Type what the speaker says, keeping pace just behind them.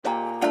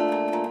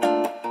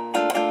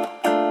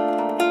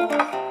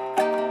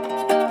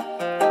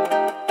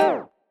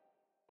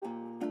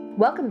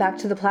Welcome back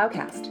to the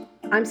PloughCast.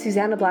 I'm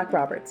Susanna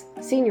Black-Roberts,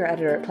 Senior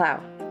Editor at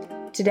Plough.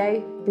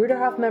 Today,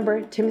 Bruderhof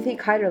member Timothy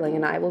Keiderling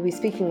and I will be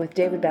speaking with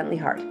David Bentley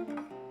Hart.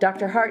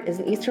 Dr. Hart is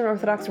an Eastern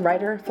Orthodox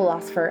writer,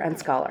 philosopher, and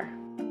scholar.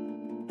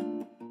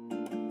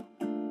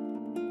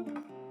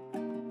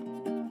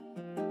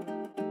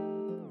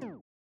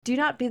 Do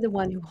not be the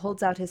one who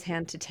holds out his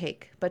hand to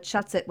take, but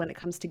shuts it when it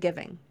comes to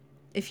giving.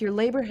 If your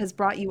labor has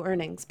brought you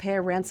earnings, pay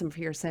a ransom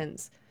for your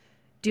sins.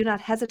 Do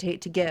not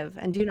hesitate to give,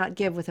 and do not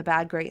give with a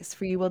bad grace,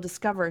 for you will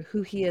discover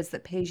who he is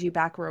that pays you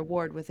back a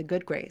reward with a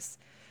good grace.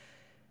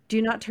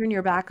 Do not turn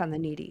your back on the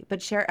needy,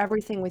 but share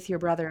everything with your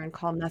brother and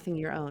call nothing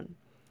your own.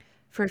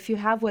 For if you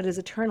have what is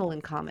eternal in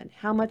common,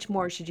 how much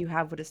more should you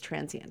have what is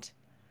transient?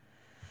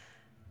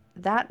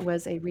 That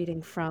was a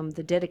reading from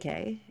the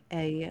Didache,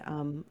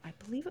 I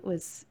believe it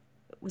was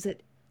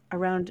it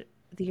around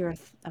the year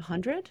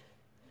 100?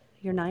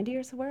 Year 90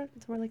 or somewhere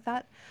like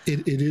that?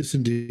 It is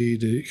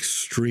indeed an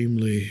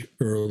extremely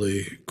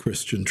early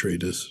Christian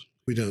treatise.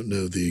 We don't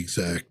know the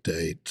exact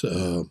date.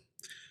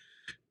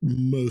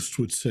 Most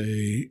would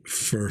say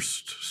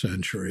first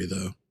century,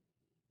 though,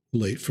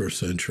 late first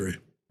century.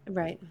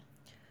 Right.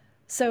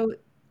 So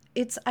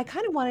I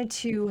kind of wanted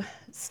to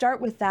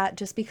start with that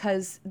just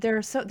because there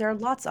are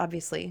lots,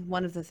 obviously.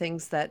 One of the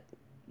things that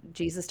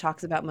Jesus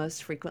talks about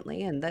most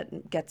frequently and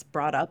that gets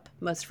brought up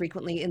most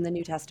frequently in the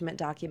New Testament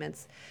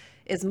documents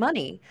is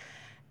money.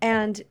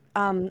 And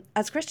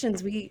as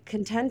Christians, we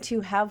can tend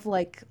to have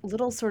like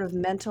little sort of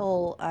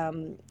mental,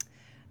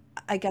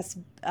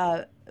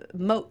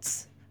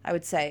 moats, I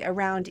would say,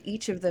 around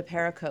each of the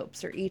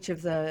pericopes or each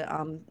of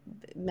the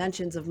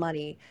mentions of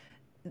money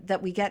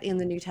that we get in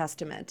the New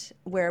Testament,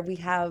 where we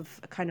have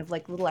a kind of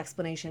like little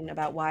explanation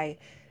about why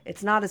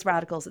it's not as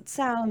radical as it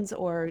sounds,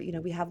 or,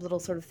 we have little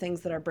sort of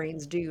things that our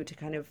brains do to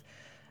kind of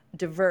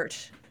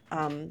divert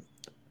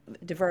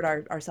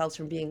ourselves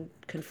from being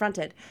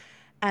confronted.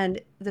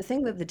 And the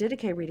thing that the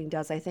Didache reading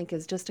does, I think,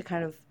 is just to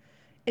kind of,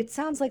 it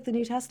sounds like the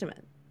New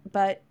Testament,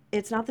 but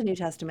it's not the New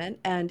Testament.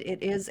 And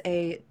it is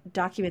a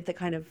document that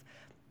kind of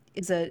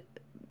it's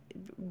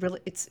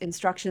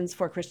instructions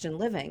for Christian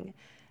living.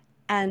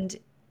 And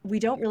we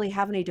don't really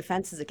have any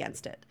defenses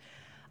against it.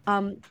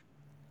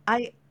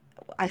 I'd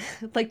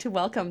like to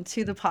welcome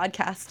to the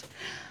podcast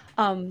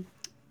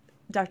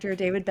Dr.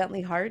 David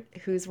Bentley Hart,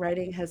 whose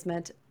writing has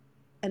meant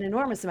an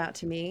enormous amount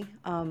to me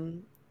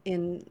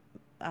in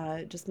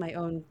just my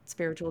own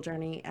spiritual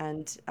journey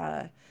and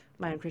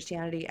my own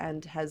Christianity,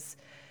 and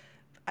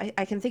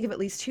I can think of at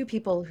least two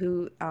people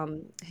who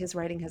his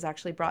writing has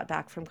actually brought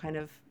back from kind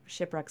of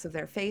shipwrecks of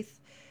their faith.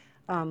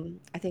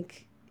 I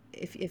think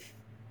if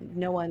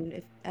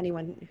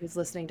anyone who's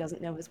listening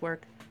doesn't know his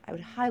work, I would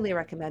highly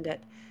recommend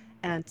it.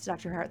 And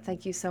Dr. Hart,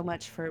 thank you so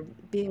much for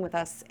being with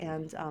us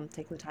and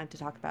taking the time to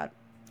talk about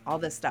all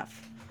this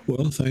stuff.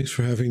 Well, thanks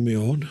for having me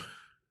on.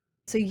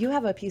 So you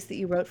have a piece that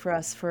you wrote for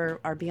us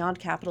for our Beyond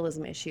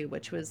Capitalism issue,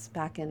 which was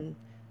back in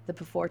the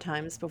before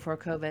times, before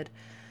COVID.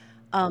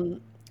 I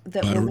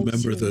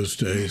remember those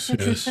days,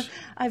 yes.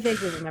 I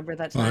vaguely remember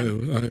that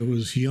time. I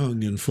was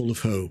young and full of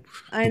hope.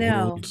 I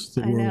know.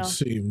 The world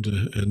seemed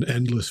an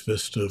endless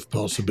vista of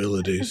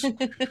possibilities.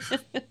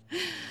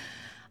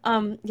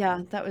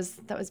 Yeah, that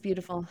was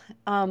beautiful.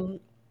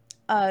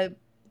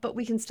 But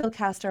we can still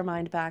cast our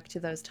mind back to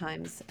those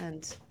times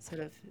and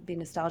sort of be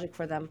nostalgic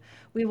for them.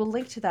 We will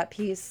link to that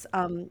piece.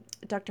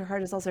 Dr.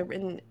 Hart has also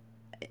written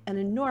an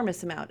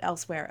enormous amount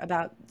elsewhere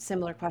about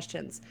similar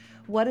questions.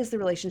 What is the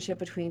relationship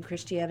between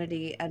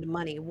Christianity and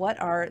money? What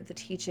are the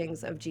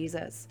teachings of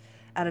Jesus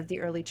out of the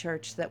early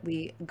church that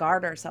we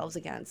guard ourselves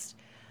against?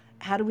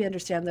 How do we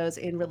understand those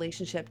in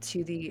relationship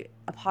to the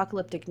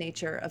apocalyptic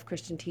nature of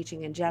Christian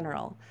teaching in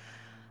general?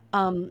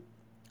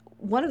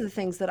 One of the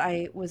things that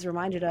I was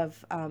reminded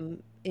of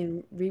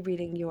in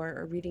reading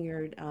your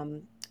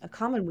a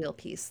Commonweal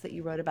piece that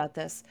you wrote about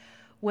this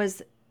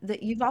was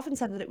that you've often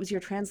said that it was your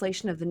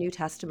translation of the New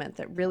Testament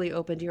that really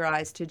opened your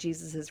eyes to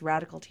Jesus's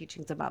radical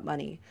teachings about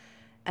money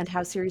and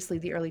how seriously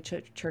the early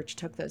church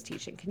took those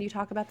teachings. Can you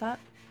talk about that?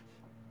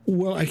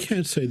 Well, I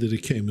can't say that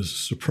it came as a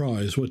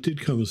surprise. What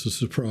did come as a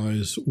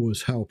surprise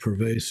was how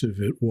pervasive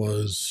it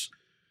was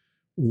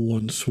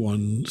once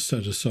one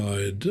set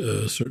aside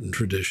certain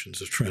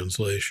traditions of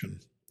translation.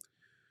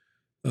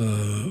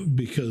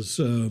 Because,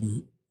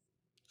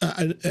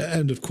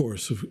 and of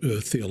course,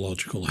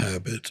 theological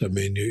habit. I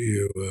mean,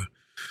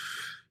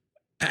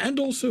 and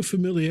also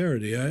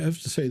familiarity. I have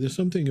to say, there's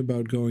something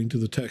about going to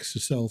the text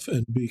itself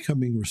and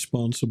becoming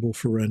responsible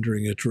for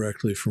rendering it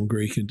directly from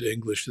Greek into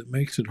English that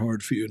makes it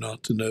hard for you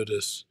not to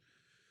notice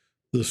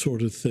the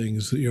sort of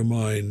things that your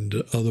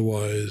mind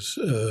otherwise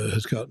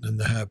has gotten in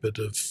the habit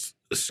of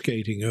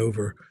skating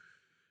over.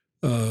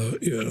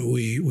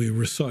 We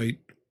recite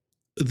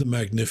the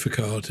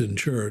Magnificat in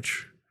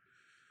church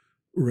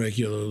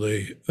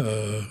regularly,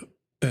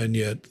 and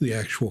yet the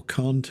actual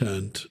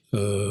content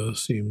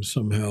seems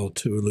somehow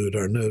to elude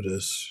our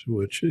notice,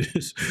 which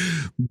is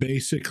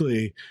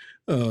basically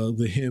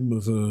the hymn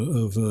of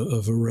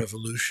a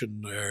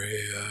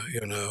revolutionary,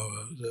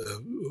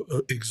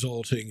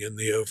 exalting in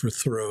the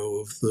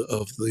overthrow of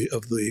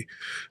the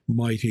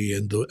mighty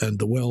and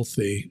the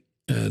wealthy,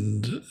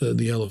 and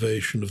the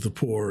elevation of the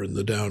poor and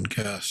the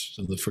downcast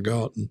and the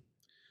forgotten.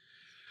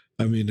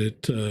 I mean, there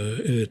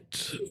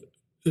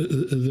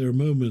are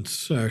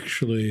moments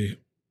actually.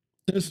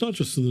 It's not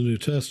just in the New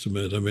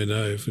Testament. I mean,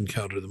 I've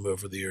encountered them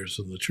over the years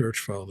in the Church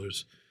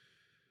Fathers.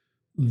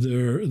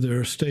 There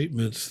are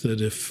statements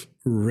that, if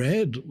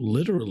read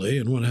literally,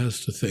 and one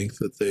has to think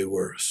that they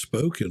were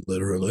spoken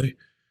literally,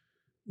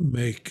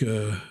 make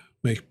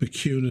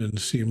Bakunin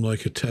seem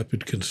like a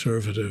tepid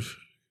conservative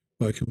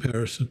by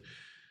comparison.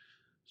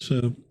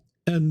 So,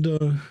 and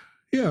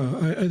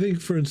I think,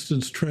 for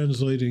instance,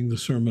 translating the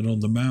Sermon on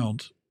the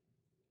Mount,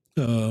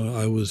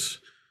 I was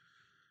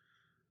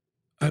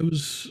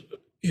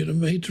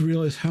made to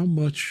realize how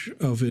much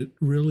of it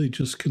really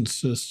just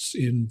consists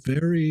in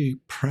very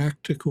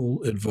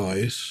practical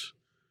advice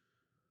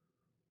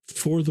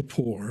for the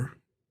poor,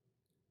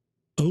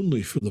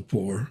 only for the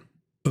poor,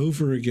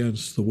 over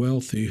against the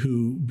wealthy,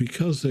 who,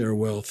 because they are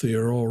wealthy,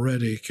 are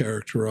already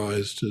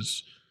characterized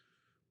as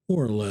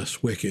more or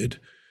less wicked.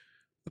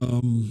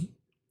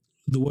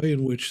 The way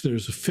in which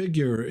there's a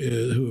figure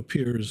who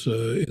appears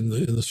in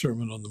the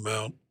Sermon on the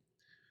Mount,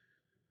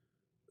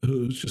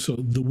 who's just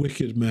the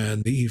wicked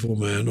man, the evil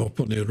man,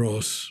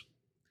 oponeros,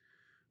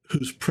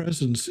 whose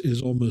presence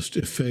is almost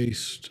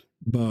effaced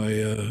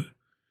by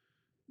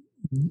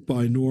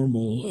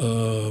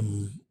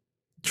normal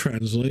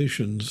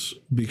translations,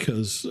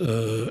 because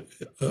of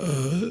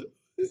the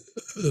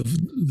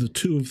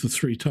two of the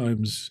three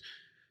times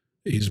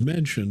he's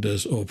mentioned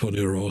as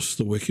oponeros,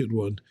 the wicked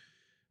one.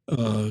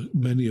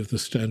 Many of the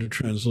standard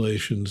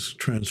translations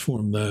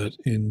transform that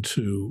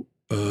into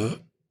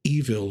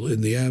evil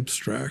in the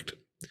abstract,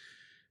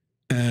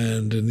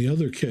 and in the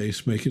other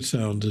case make it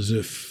sound as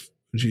if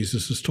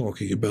Jesus is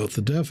talking about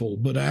the devil.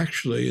 But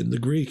actually, in the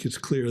Greek, it's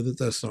clear that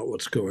that's not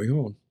what's going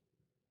on.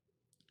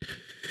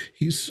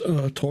 He's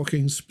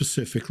talking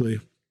specifically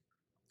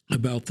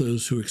about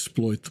those who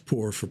exploit the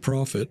poor for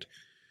profit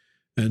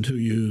and who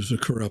use a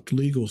corrupt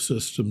legal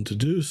system to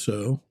do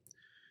so,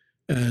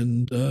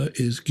 and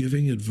is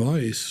giving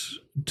advice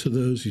to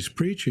those he's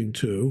preaching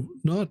to,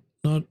 not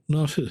at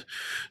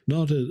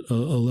a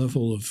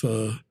level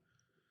of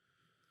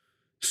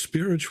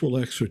spiritual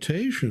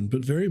exhortation,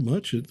 but very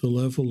much at the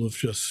level of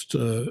just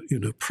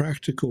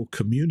practical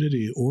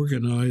community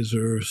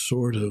organizer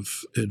sort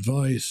of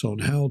advice on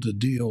how to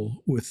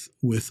deal with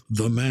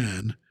the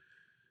man,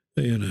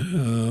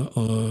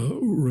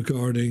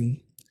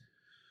 regarding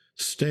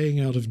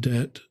staying out of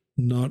debt,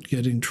 not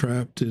getting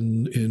trapped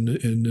in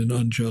an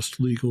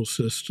unjust legal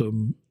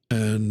system,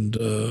 and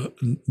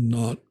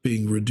not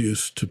being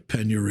reduced to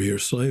penury or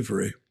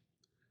slavery.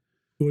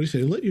 What do you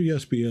say? Let your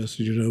yes be yes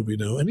and your no be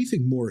no.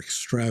 Anything more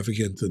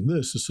extravagant than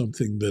this is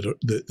something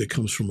that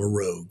comes from a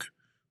rogue,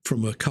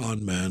 from a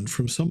con man,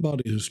 from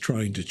somebody who's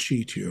trying to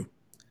cheat you.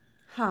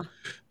 Huh.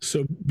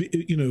 So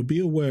be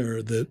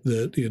aware that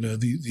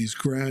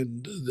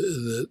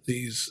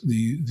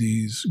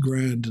these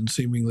grand and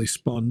seemingly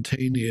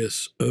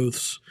spontaneous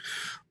oaths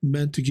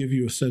meant to give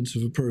you a sense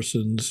of a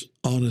person's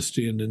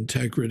honesty and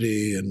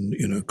integrity,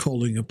 and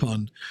calling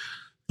upon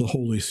the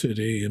holy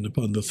city and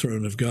upon the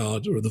throne of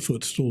God, or the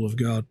footstool of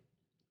God,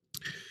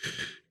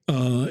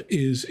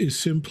 is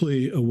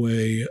simply a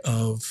way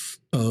of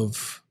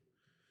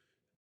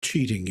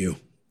cheating you.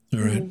 All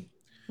right.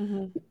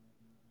 Mm-hmm.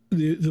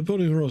 The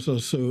Bruderhof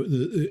also,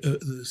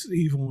 the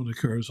evil one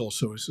occurs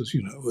also. It says,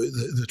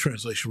 the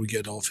translation we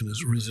get often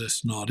is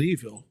 "resist not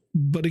evil,"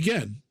 but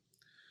again,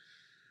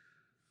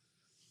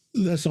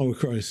 that's not what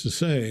Christ is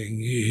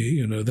saying.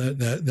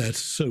 That's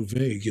so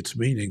vague; it's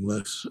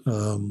meaningless.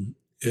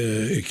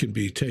 It can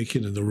be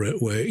taken in the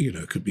right way.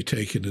 It could be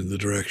taken in the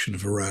direction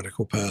of a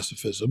radical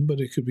pacifism, but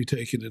it could be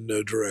taken in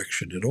no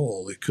direction at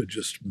all. It could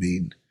just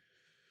mean,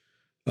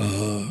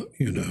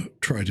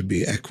 try to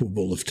be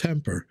equable of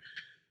temper.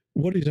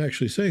 What he's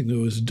actually saying,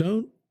 though, is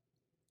don't,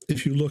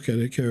 if you look at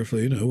it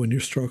carefully, when you're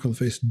struck on the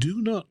face,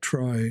 do not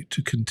try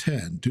to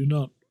contend. Do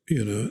not,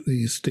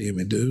 these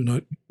statements,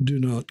 do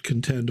not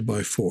contend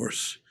by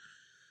force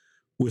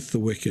with the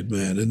wicked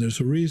man. And there's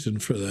a reason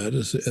for that.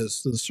 As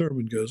the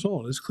sermon goes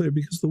on, it's clear,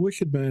 because the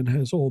wicked man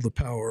has all the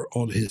power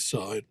on his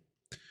side.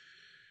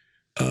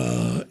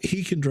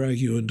 He can drag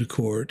you into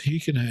court. He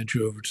can hand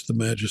you over to the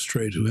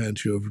magistrate, who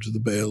hands you over to the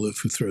bailiff,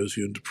 who throws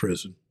you into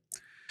prison.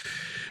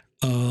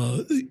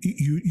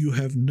 You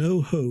have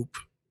no hope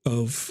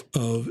of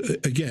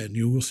again,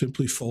 you will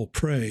simply fall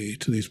prey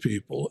to these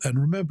people. And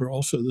remember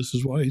also, this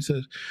is why he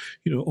says,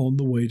 on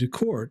the way to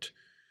court,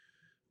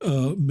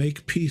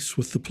 make peace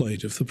with the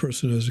plaintiff, the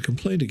person who has a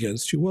complaint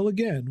against you. Well,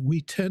 again,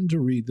 we tend to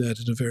read that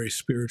in a very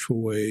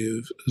spiritual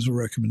way as a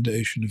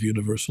recommendation of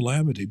universal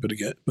amity. But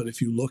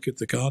if you look at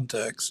the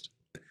context,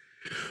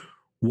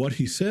 what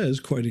he says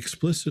quite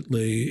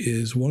explicitly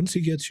is, once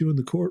he gets you in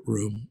the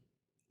courtroom,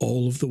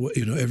 all of the,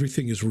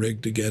 everything is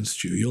rigged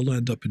against you. You'll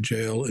end up in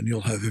jail, and you'll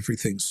have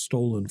everything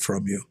stolen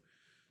from you.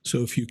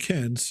 So if you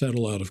can,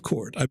 settle out of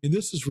court. I mean,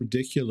 this is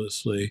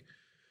ridiculously,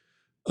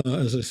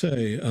 as I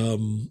say,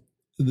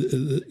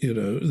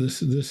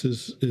 this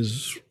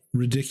is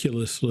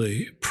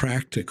ridiculously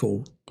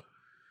practical.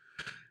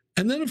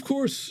 And then, of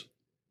course,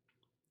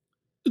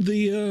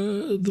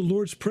 the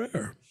Lord's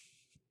Prayer,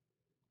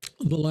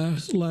 the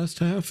last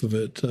half of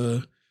it,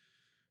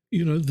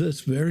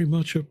 that's very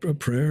much a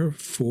prayer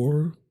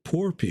for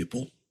poor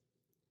people.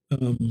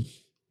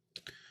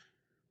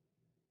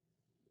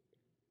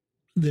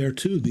 There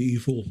too, the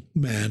evil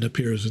man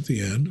appears at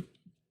the end.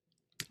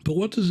 But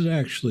what does it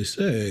actually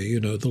say?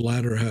 The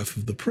latter half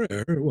of the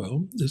prayer,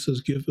 well, it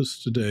says, give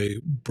us today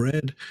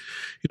bread,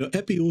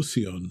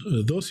 epiousion,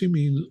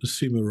 dosimin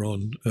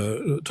simeron,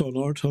 ton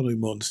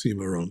artonimon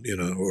simeron,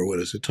 or what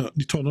is it? Ton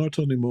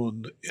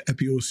artonimon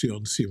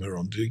epiousion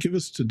simeron. Give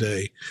us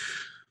today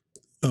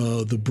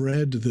the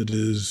bread that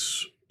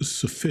is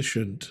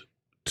sufficient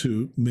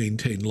to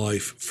maintain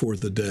life for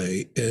the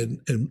day. And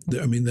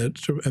I mean, that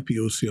term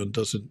epiousion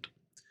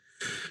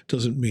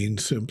doesn't mean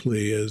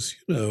simply as,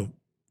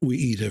 we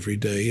eat every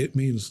day. It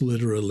means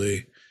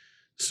literally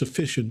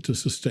sufficient to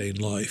sustain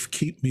life.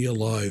 Keep me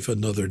alive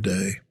another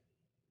day,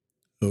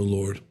 O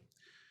Lord.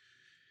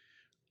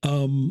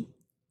 And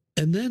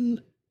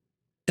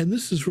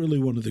this is really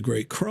one of the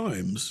great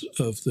crimes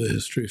of the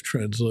history of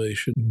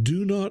translation.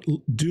 Do not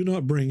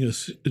bring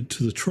us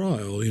to the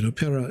trial.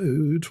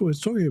 It's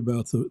talking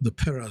about the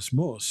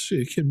perasmos.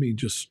 It can mean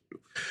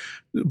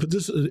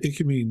it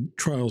can mean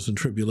trials and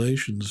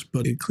tribulations,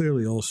 but it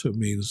clearly also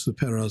means the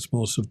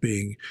perasmos of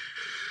being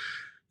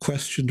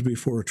questioned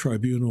before a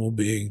tribunal,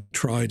 being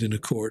tried in a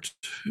court,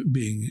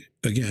 being,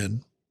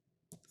 again,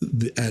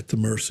 at the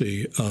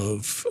mercy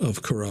of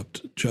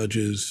corrupt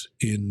judges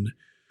in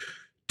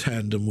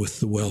tandem with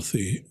the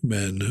wealthy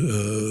men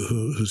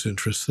whose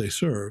interests they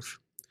serve.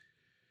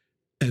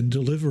 And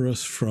deliver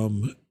us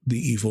from the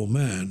evil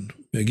man.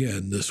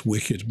 Again, this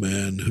wicked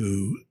man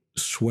who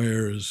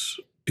swears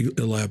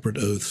elaborate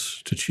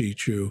oaths to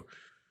cheat you,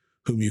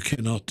 whom you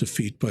cannot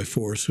defeat by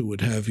force, who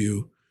would have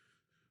you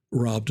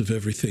robbed of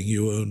everything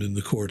you own in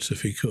the courts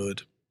if he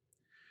could.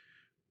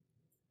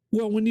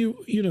 Well, when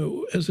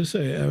as I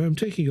say, I'm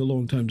taking a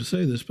long time to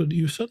say this, but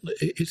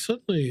it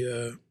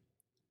suddenly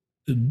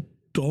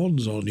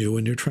dawns on you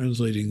when you're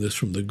translating this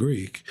from the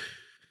Greek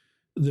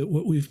that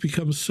what we've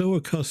become so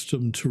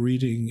accustomed to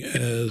reading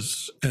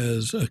as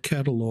a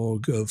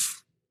catalog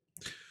of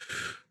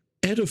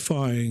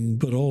edifying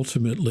but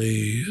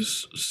ultimately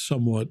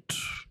somewhat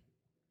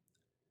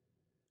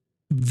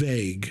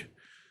vague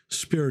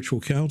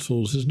spiritual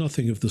counsels is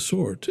nothing of the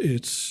sort.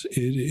 It's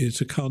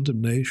a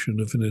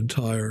condemnation of an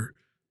entire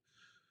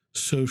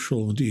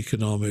social and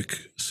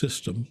economic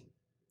system,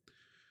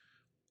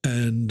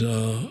 and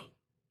a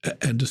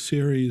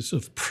series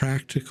of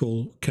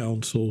practical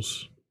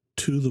counsels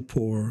to the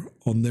poor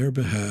on their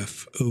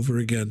behalf over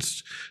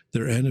against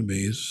their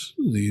enemies,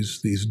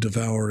 these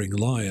devouring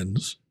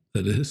lions,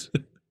 that is.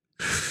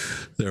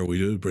 There we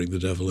do bring the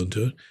devil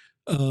into it.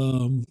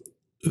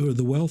 Who are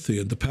the wealthy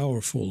and the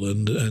powerful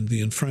and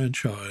the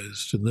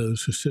enfranchised and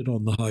those who sit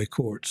on the high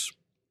courts.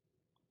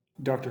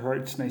 Dr. Hart,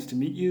 it's nice to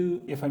meet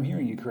you. If I'm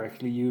hearing you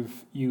correctly,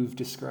 you've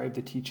described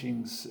the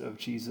teachings of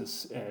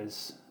Jesus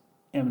as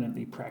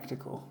eminently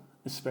practical,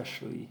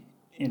 especially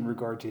in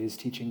regard to his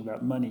teaching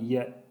about money.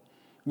 Yet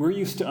we're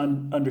used to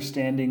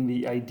understanding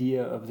the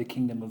idea of the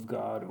kingdom of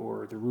God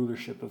or the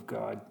rulership of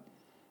God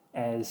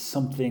as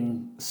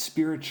something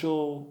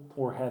spiritual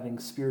or having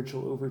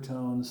spiritual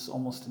overtones,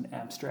 almost an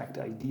abstract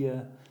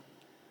idea.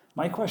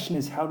 My question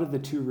is, how do the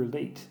two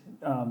relate?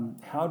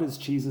 How does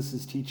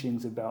Jesus'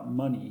 teachings about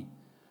money,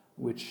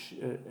 which,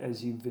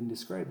 as you've been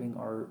describing,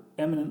 are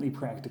eminently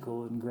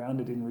practical and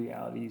grounded in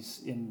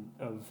realities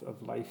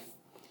of life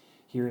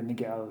here in the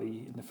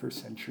Galilee in the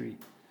first century,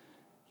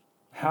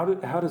 how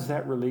does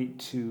that relate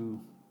to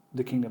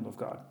the kingdom of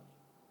God?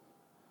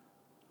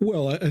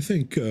 Well, I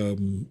think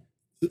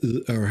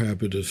our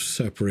habit of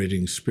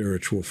separating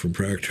spiritual from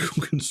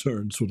practical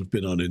concerns would have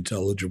been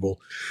unintelligible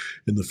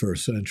in the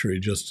first century,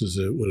 just as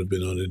it would have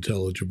been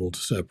unintelligible to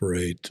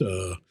separate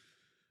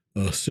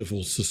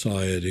civil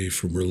society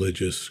from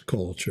religious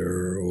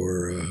culture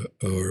or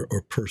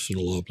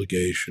personal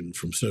obligation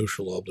from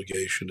social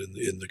obligation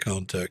in the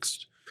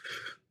context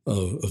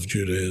of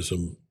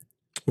Judaism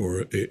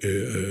or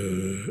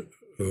in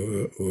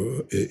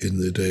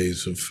the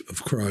days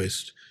of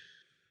Christ.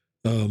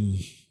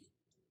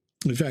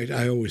 In fact,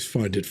 I always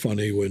find it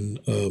funny when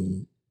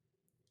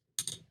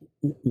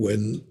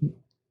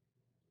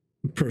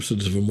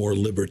persons of a more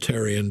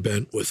libertarian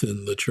bent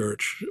within the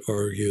church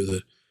argue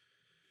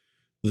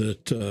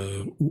that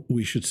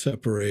we should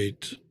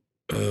separate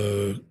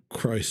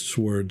Christ's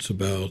words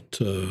about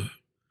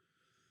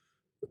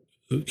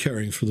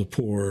caring for the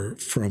poor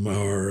from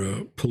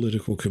our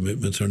political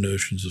commitments, our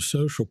notions of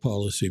social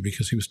policy,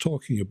 because he was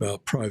talking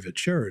about private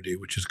charity,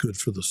 which is good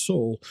for the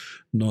soul,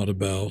 not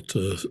about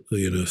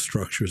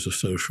structures of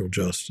social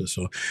justice.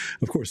 So,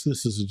 of course,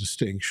 this is a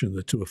distinction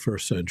that to a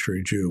first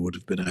century Jew would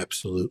have been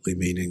absolutely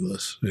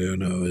meaningless.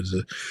 There's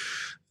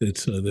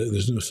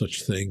no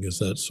such thing as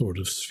that sort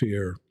of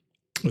sphere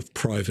of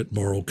private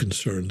moral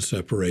concern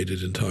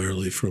separated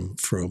entirely from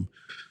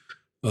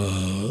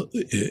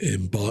the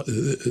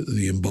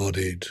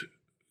embodied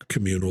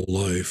communal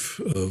life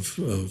of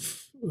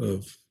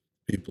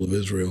people of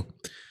Israel.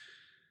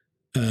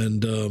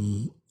 And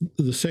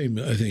the same,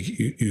 I think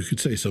you could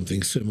say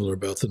something similar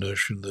about the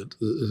notion that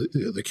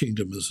the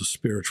kingdom is a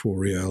spiritual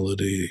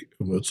reality.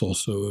 It's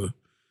also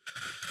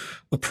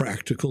a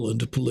practical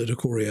and a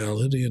political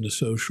reality and a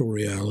social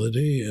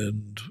reality.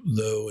 And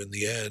though in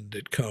the end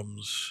it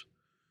comes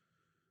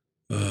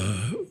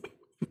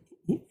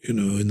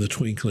in the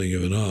twinkling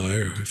of an eye,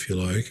 or if you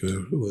like,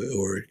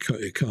 or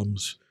it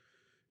comes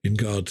in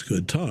God's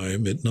good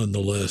time, it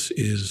nonetheless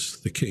is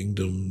the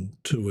kingdom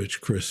to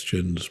which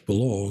Christians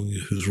belong,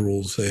 whose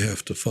rules they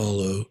have to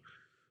follow,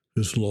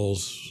 whose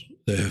laws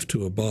they have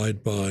to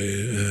abide by,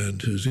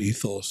 and whose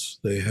ethos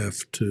they have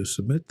to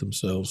submit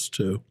themselves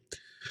to.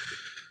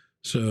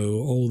 So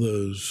all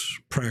those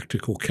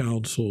practical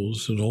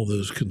counsels and all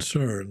those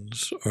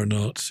concerns are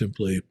not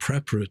simply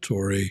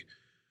preparatory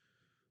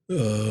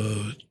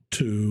to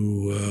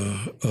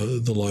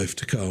the life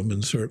to come,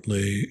 and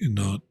certainly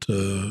not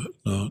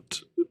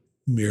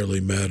merely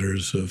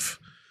matters of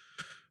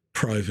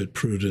private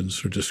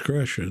prudence or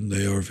discretion.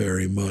 They are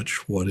very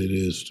much what it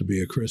is to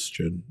be a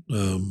Christian.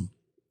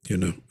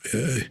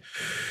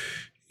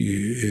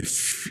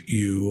 If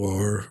you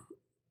are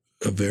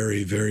a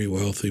very, very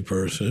wealthy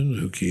person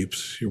who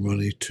keeps your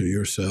money to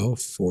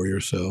yourself, for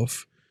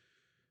yourself,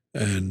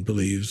 and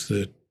believes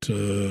that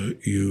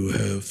you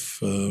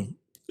have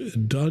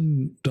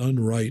done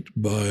right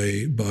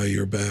by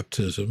your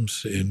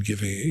baptisms in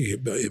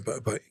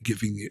by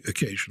giving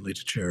occasionally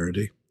to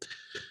charity,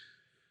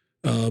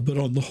 but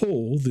on the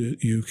whole,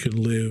 you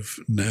can live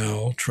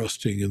now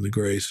trusting in the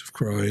grace of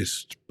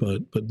Christ,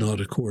 but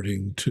not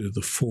according to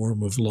the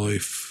form of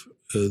life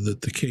that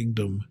the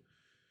kingdom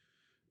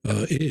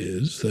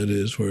is. That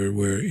is where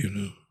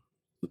the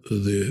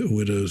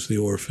widows, the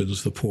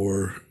orphans, the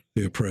poor,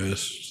 the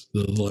oppressed,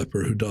 the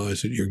leper who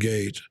dies at your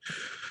gate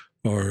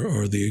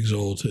are the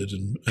exalted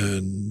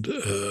and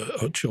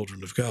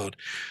children of God.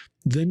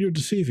 Then you're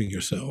deceiving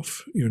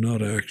yourself. You're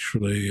not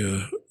actually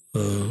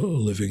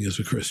living as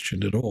a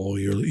Christian at all.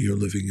 You're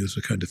living as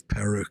a kind of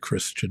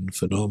para-Christian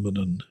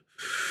phenomenon,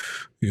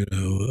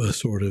 a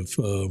sort of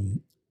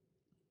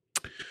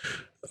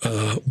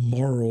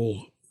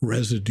moral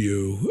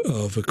residue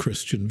of a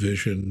Christian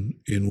vision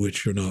in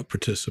which you're not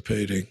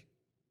participating.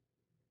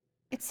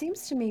 It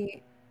seems to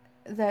me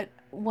that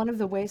one of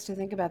the ways to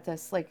think about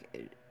this,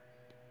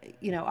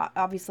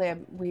 obviously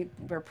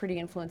we're pretty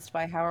influenced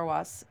by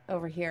Hauerwas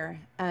over here.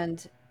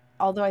 And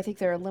although I think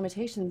there are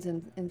limitations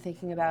in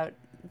thinking about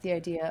the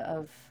idea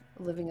of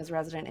living as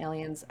resident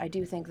aliens, I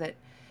do think that,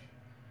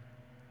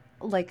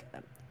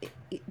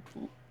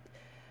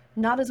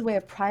 not as a way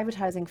of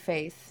privatizing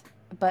faith,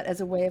 but as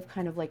a way of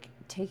kind of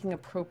taking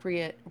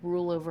appropriate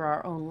rule over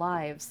our own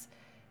lives,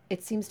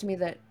 it seems to me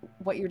that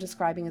what you're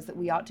describing is that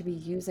we ought to be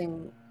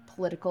using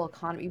political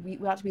economy. We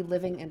ought to be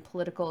living in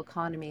political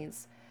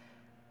economies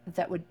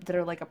that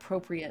are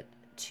appropriate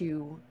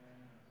to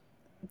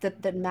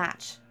that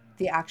match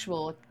the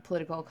actual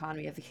political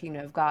economy of the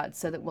kingdom of God,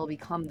 so that we'll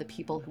become the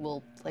people who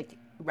will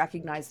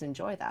recognize and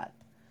enjoy that.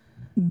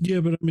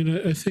 Yeah, but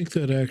I think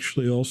that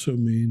actually also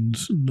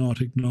means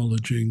not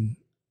acknowledging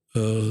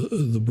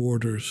the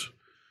borders,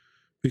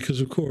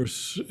 because of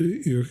course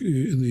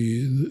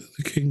the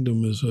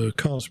kingdom is a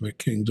cosmic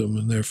kingdom,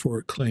 and therefore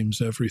it claims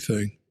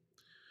everything.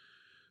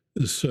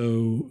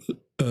 So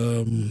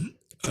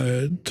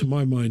to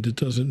my mind, it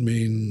doesn't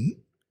mean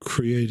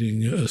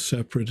creating a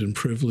separate and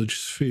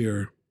privileged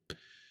sphere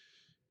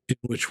in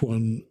which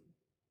one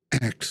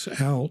acts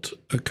out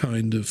a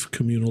kind of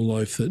communal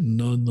life that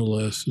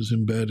nonetheless is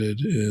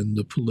embedded in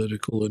the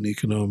political and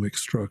economic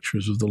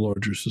structures of the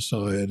larger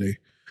society,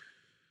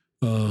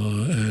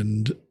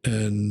 and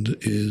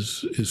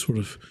is sort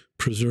of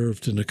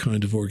preserved in a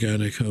kind of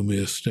organic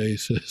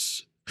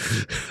homeostasis,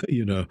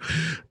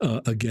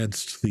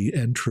 against the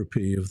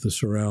entropy of the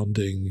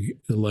surrounding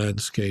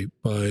landscape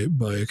by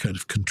a kind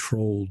of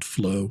controlled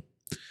flow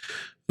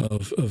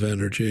of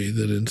energy,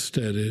 that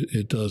instead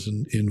it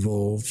doesn't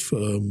involve,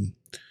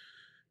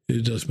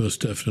 it does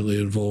most definitely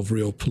involve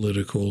real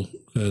political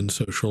and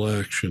social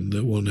action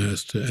that one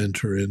has to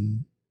enter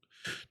in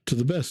to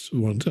the best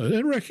one,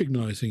 and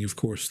recognizing, of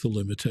course, the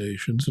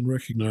limitations, and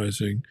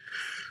recognizing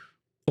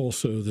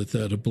also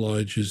that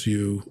obliges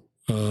you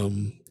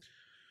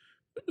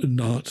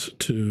not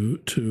to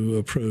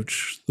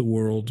approach the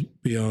world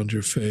beyond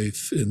your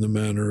faith in the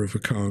manner of a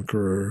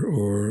conqueror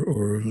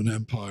or of an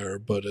empire,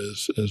 but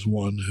as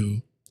one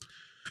who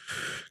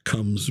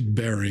comes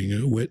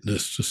bearing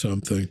witness to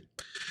something.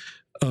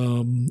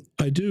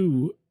 I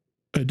do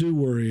I do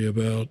worry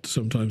about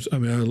sometimes. I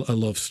mean, I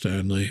love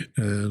Stanley,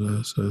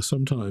 and so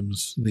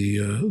sometimes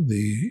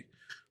and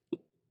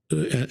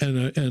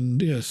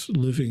yes,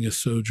 living as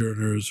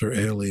sojourners or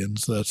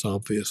aliens. That's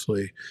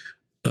obviously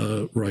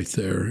right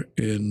there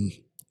in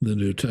the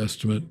New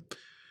Testament.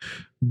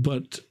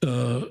 But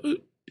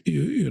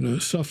you know,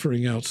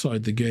 suffering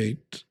outside the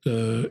gate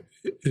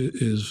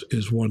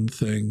is one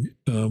thing.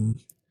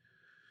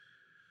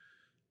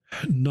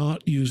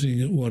 Not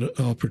using what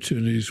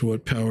opportunities,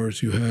 what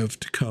powers you have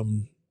to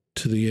come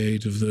to the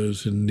aid of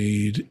those in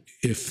need,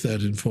 if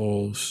that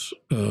involves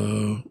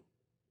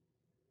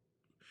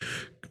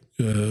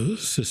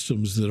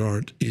systems that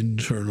aren't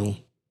internal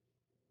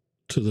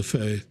to the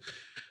faith,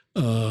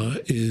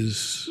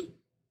 is,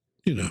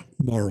 you know,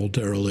 moral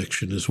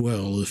dereliction as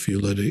well if you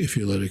let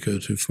it go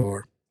too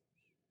far.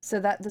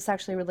 So that this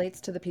actually relates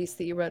to the piece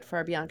that you wrote for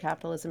our Beyond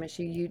Capitalism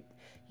issue.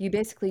 You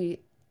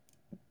basically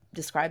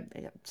describe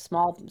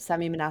small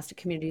semi-monastic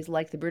communities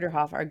like the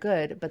Bruderhof are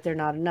good, but they're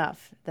not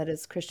enough. That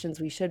as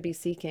Christians, we should be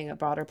seeking a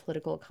broader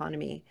political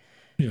economy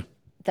Yeah.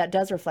 that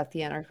does reflect the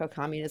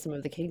anarcho-communism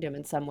of the kingdom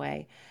in some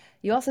way.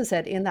 You also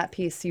said in that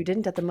piece you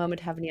didn't at the moment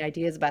have any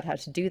ideas about how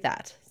to do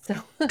that. So,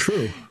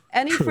 True.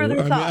 any True.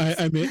 further thoughts?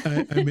 I mean,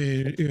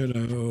 you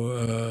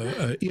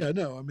know, yeah,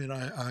 no. I mean,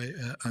 I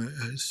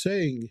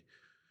saying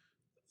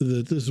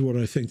that this is what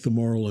I think the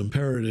moral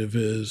imperative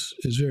is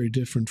very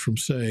different from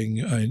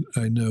saying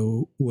I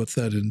know what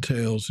that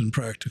entails in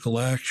practical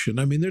action.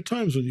 I mean, there are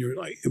times when you're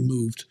like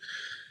moved,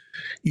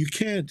 you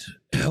can't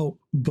help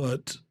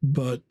but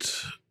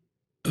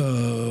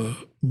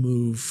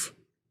move,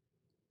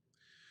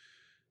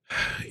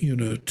 you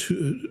know,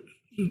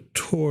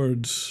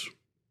 towards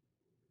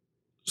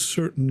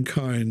certain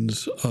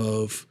kinds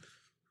of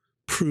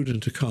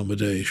prudent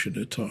accommodation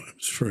at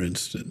times. For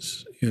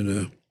instance, you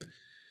know,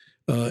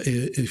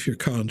 if your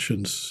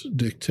conscience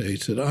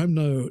dictates it. I'm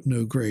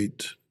no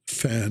great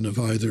fan of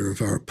either of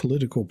our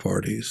political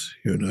parties,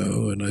 you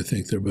know, and I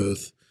think they're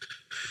both,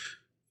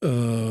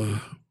 you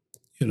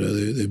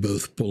know, they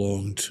both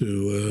belong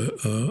to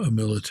a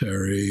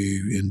military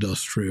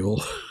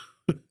industrial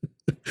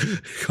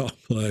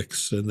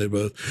complex, and they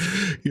both,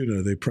 you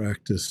know, they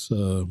practice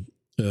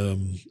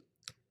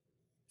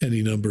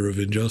any number of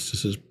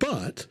injustices.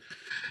 But,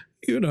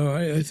 you know,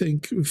 I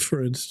think,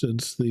 for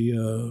instance,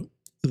 the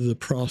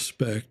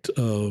prospect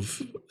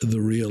of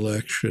the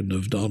reelection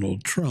of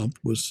Donald Trump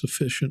was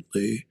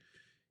sufficiently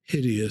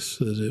hideous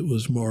that it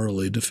was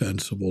morally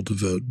defensible to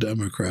vote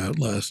Democrat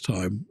last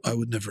time. I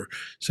would never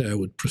say I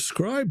would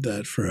prescribe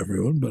that for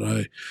everyone, but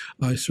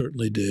I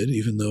certainly did,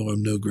 even though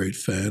I'm no great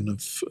fan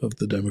of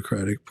the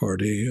Democratic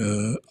Party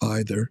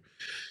either.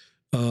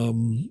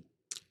 And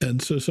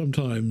so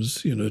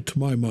sometimes, you know, to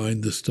my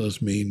mind, this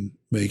does mean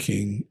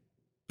making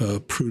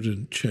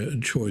prudent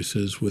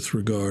choices with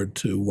regard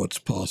to what's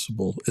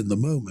possible in the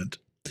moment.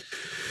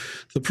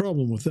 The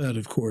problem with that,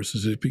 of course,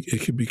 is it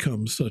can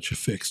become such a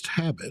fixed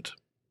habit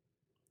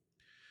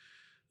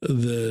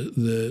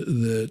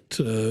that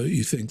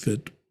you think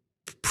that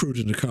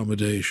prudent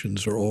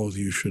accommodations are all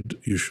you should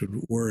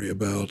worry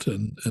about,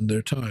 and there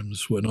are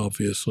times when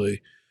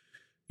obviously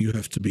you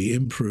have to be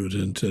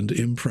imprudent and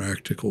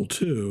impractical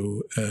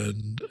too,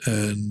 and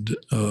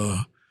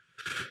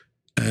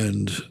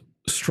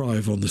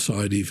strive on the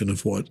side even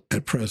of what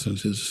at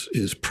present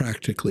is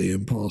practically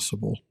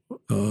impossible.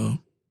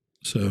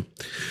 So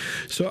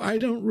I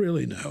don't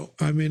really know.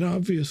 I mean,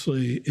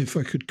 obviously, if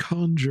I could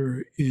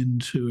conjure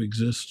into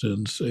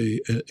existence a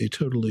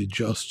totally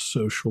just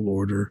social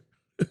order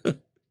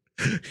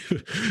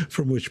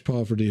from which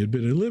poverty had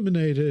been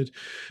eliminated,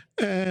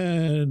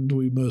 and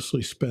we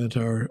mostly spent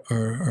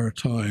our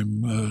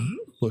time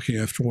looking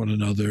after one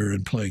another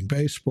and playing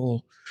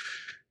baseball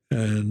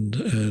and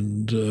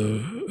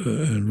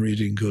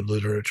reading good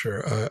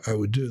literature, I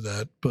would do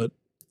that. But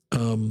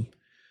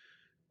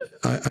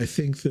I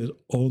think that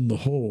on the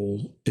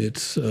whole,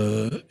 it's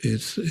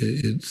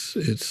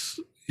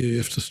you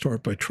have to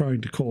start by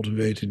trying to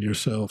cultivate in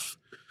yourself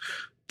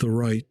the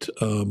right,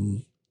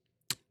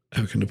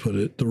 how can I put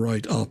it, the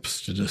right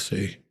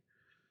obstinacy,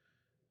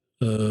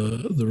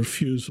 the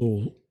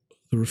refusal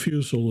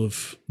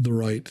of the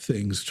right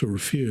things to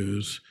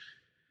refuse.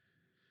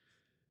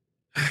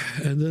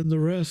 And then the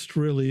rest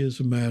really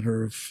is a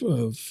matter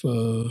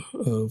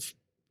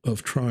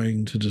of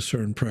trying to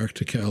discern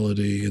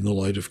practicality in the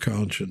light of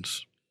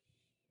conscience.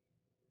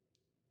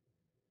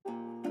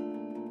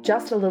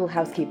 Just a little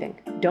housekeeping.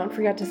 Don't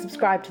forget to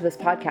subscribe to this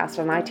podcast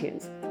on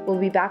iTunes. We'll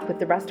be back with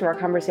the rest of our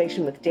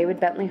conversation with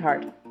David Bentley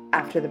Hart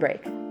after the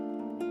break.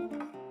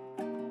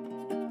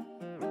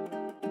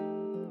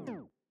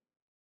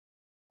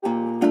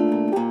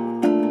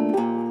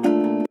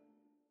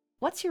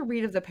 What's your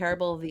read of the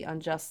parable of the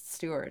unjust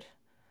steward?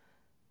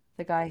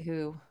 The guy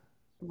who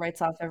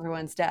writes off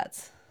everyone's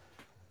debts.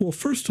 Well,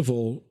 first of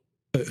all,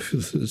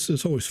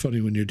 it's always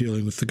funny when you're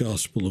dealing with the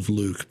Gospel of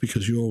Luke,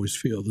 because you always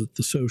feel that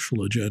the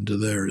social agenda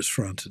there is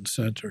front and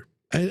center.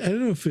 I don't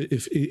know if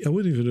I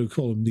wouldn't even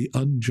call him the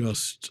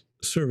unjust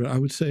servant. I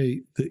would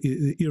say that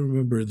you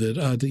remember that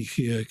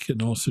adikia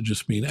can also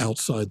just mean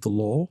outside the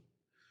law.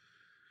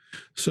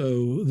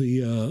 So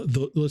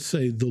let's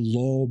say the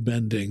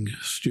law-bending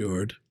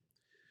steward,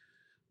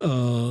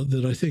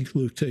 that I think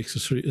Luke takes a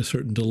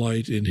certain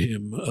delight in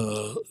him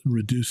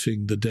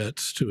reducing the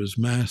debts to his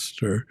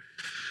master,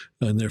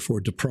 and therefore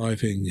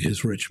depriving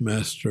his rich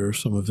master of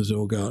some of his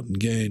ill-gotten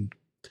gain.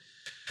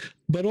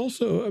 But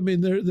also, I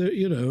mean,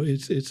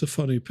 it's a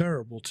funny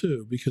parable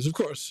too, because of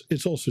course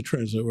it's also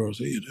translated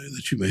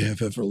that you may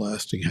have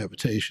everlasting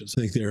habitations.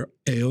 I think there,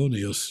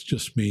 aeonios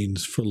just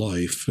means for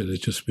life, and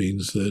it just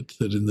means that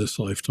in this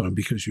lifetime,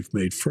 because you've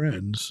made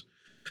friends,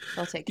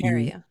 They'll take care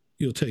of you.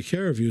 You'll take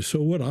care of you.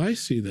 So what I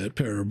see that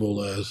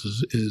parable as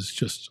is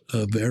just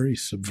a very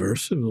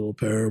subversive little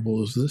parable.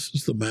 This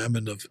is the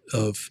mammon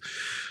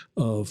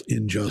of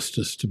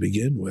injustice to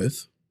begin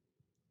with.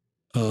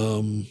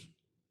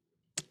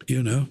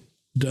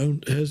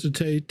 Don't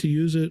hesitate to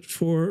use it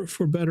for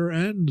better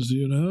ends.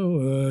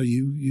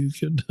 You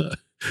can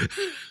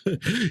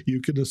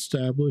you can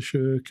establish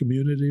a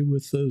community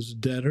with those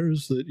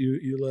debtors that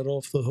you let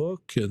off the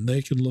hook, and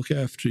they can look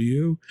after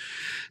you.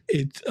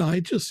 I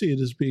just see it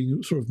as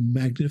being sort of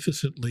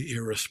magnificently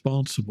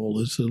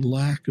irresponsible. It's a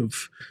lack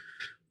of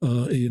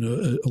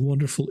a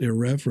wonderful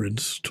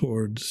irreverence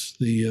towards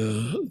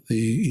the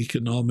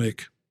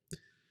economic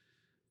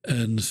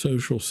and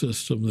social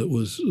system that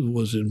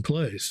was in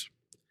place.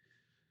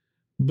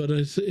 But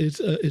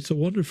it's a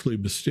wonderfully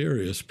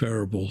mysterious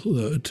parable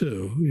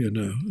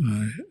too.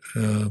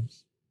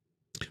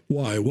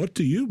 Why? What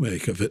do you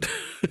make of it?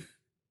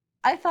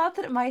 I thought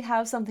that it might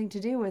have something to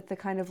do with the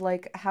kind of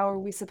like, how are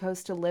we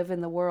supposed to live in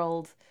the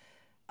world,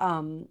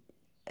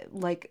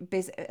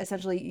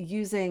 essentially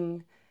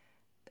using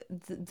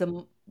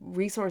the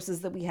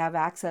resources that we have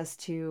access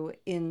to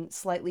in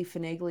slightly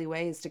finagly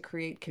ways to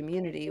create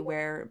community,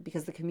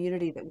 because the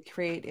community that we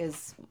create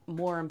is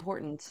more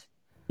important.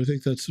 I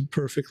think that's a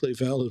perfectly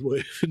valid way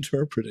of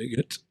interpreting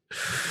it.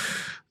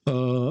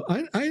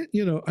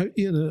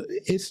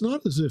 It's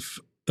not as if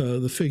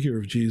the figure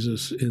of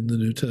Jesus in the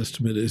New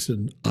Testament is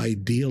an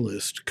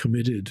idealist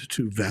committed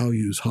to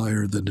values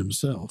higher than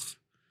himself.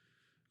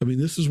 I mean,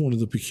 this is one of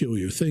the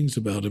peculiar things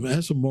about him.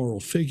 As a moral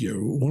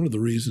figure, one of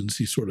the reasons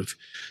he sort of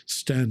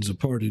stands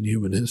apart in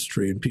human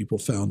history, and people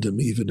found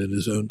him even in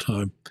his own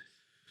time,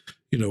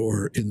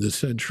 or in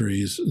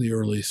the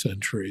early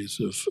centuries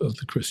of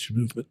the Christian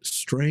movement,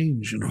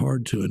 strange and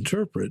hard to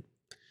interpret,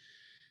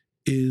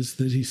 is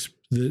that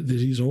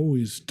he's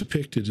always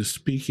depicted as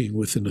speaking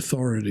with an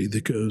authority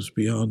that goes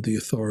beyond the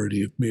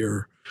authority of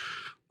mere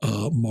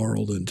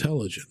moral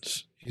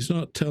intelligence. He's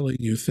not telling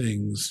you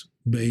things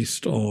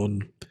based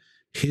on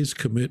his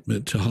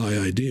commitment to high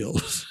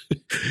ideals.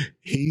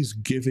 He's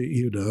giving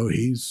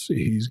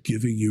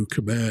you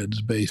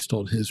commands based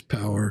on his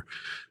power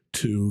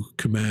to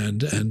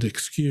command and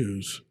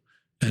excuse,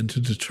 and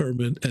to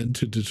determine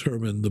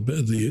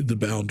the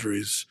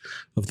boundaries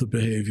of the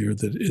behavior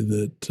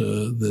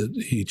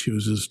that he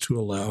chooses to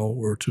allow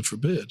or to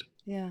forbid.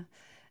 Yeah.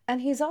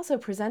 And he's also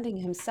presenting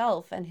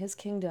himself and his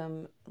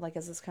kingdom like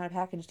as this kind of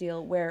package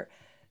deal where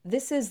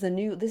this is the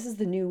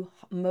new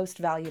most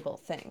valuable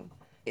thing.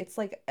 It's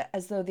like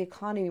as though the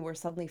economy were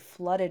suddenly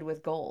flooded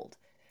with gold.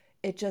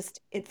 It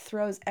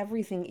throws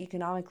everything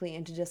economically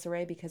into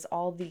disarray, because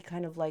all the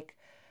kind of like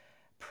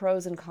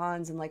pros and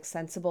cons and like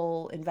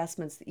sensible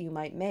investments that you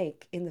might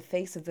make in the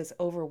face of this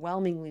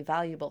overwhelmingly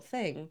valuable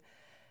thing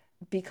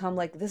become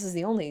like, this is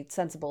the only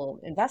sensible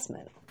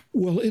investment.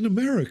 Well, in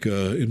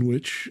America, in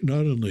which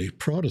not only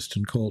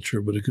Protestant culture,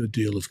 but a good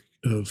deal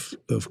of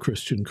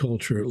Christian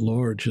culture at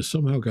large has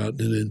somehow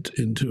gotten it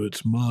into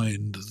its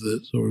mind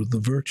that, or the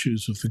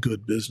virtues of the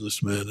good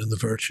businessman and the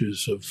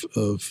virtues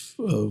of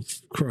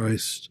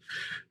Christ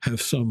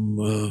have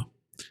some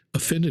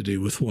affinity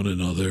with one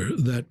another,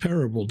 that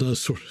parable does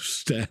sort of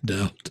stand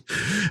out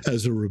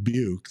as a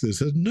rebuke that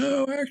says,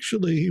 no,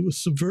 actually, he was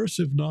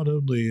subversive not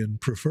only in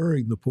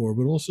preferring the poor,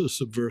 but also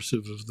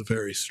subversive of the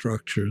very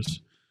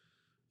structures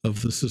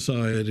of the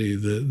society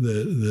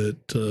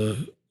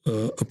that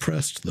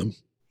oppressed them.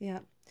 Yeah.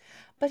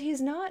 But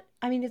he's not,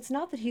 I mean, it's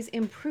not that he's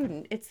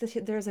imprudent. It's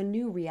that there's a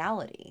new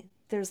reality.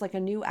 There's like a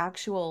new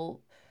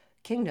actual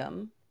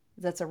kingdom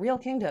that's a real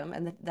kingdom,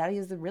 and that he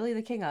is really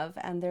the king of.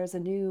 And there's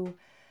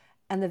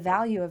and the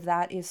value of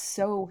that is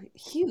so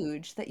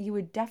huge that you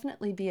would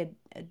definitely be a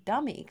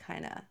dummy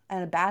kind of,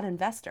 and a bad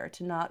investor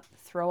to not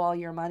throw all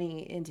your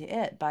money into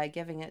it by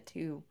giving it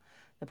to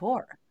the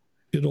poor.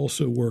 It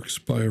also works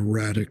by a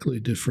radically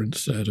different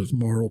set of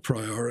moral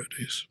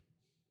priorities.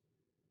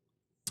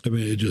 I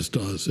mean, it just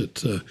does.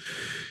 It's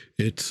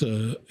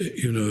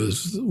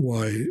is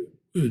why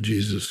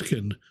Jesus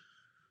can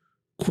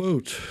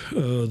quote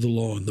the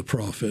law and the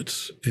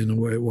prophets in a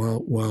way,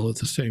 while at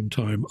the same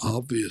time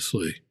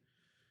obviously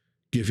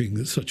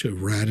giving such a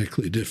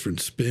radically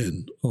different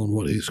spin on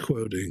what he's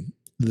quoting,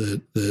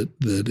 that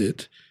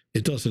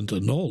it doesn't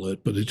annul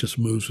it, but it just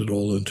moves it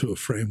all into a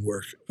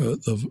framework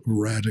of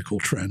radical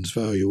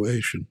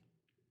transvaluation.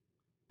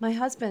 My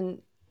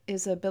husband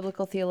is a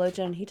biblical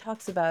theologian. He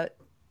talks about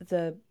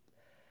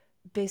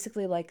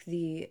basically like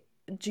the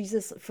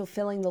Jesus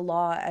fulfilling the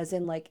law as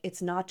in like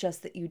it's not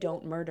just that you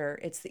don't murder,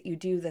 it's that you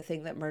do the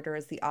thing that murder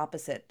is the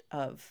opposite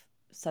of.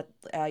 Such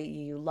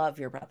you love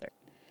your brother.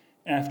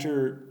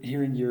 After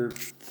hearing your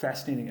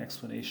fascinating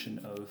explanation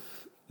of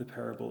the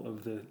parable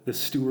of the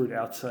steward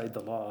outside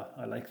the law,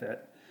 I like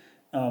that.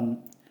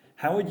 Um,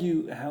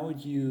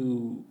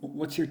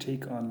 what's your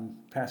take on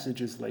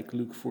passages like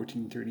Luke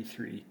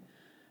 14:33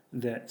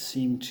 that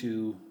seem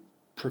to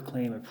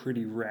proclaim a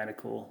pretty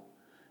radical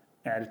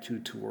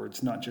attitude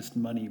towards not just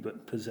money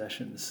but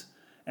possessions,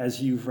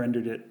 as you've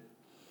rendered it?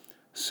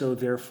 So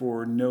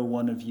therefore, no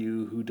one of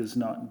you who does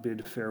not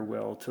bid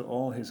farewell to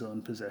all his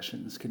own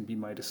possessions can be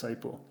my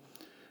disciple.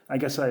 I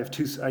guess I have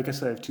two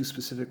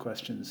specific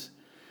questions.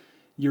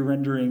 Your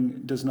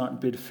rendering does not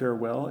bid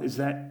farewell. Is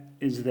that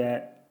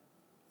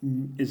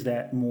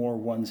more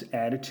one's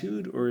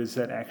attitude, or is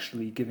that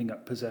actually giving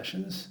up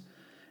possessions?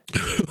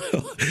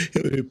 Well,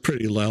 it would be a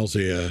pretty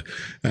lousy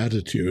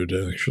attitude,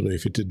 actually,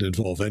 if it didn't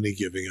involve any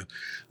giving up.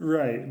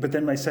 Right. But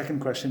then my second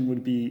question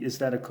would be, is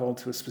that a call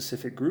to a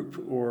specific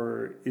group,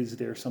 or is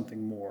there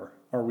something more?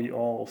 Are we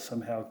all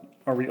somehow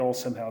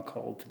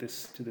called to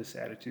this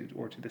attitude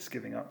or to this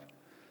giving up?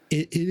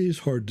 It is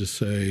hard to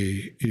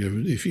say,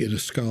 if in a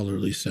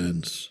scholarly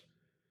sense,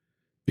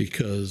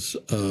 because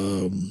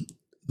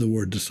the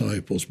word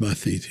disciples,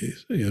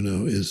 mathetes,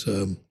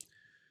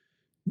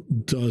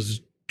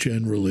 does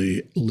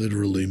generally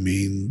literally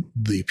mean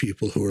the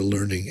people who are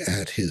learning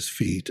at his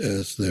feet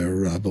as their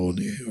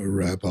rabboni or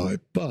rabbi.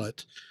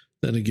 But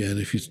then again,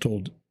 if you're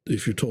told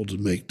to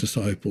make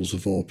disciples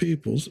of all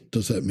peoples,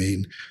 does that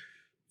mean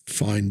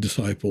find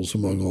disciples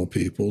among all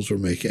peoples or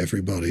make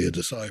everybody a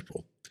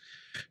disciple?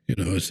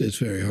 It's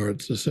very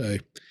hard to say.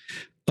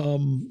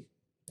 And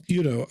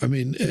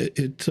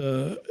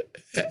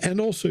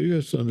also you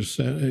have to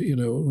understand,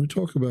 when we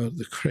talk about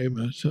the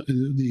krema,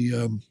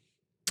 the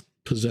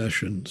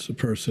possessions a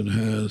person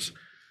has,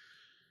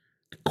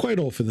 quite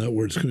often that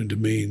word's going to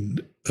mean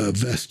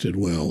vested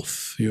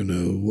wealth,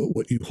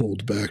 what you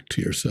hold back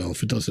to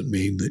yourself. It doesn't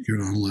mean that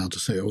you're not allowed to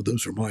say, oh,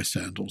 those are my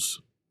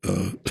sandals.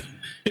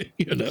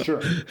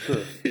 Sure.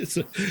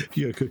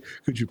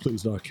 Could you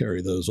please not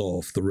carry those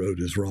off? The road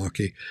is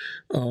rocky.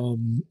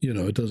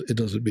 It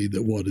doesn't mean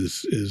that one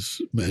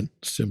is meant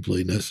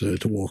simply necessary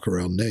to walk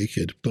around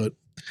naked, but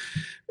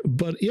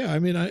yeah,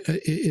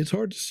 it's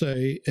hard to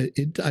say.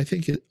 I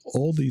think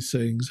all these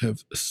things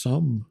have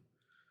some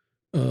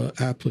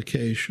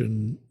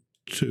application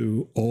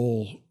to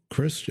all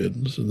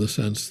Christians, in the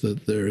sense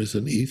that there is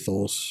an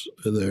ethos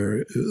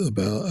there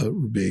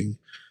about being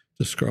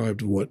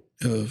described what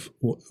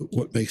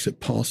makes it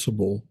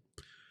possible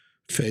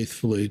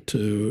faithfully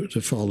to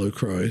follow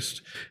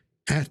Christ.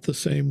 At the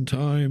same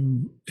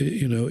time,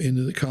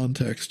 in the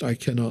context, I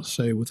cannot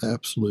say with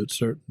absolute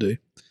certainty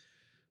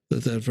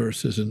that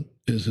verse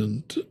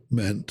isn't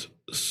meant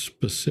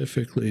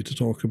specifically to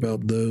talk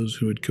about those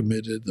who had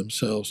committed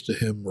themselves to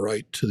him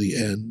right to the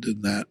end,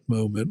 in that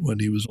moment when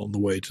he was on the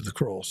way to the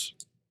cross.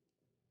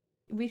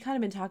 We kind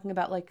of been talking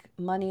about like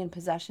money and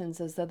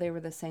possessions as though they were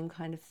the same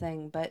kind of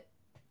thing, but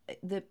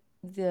the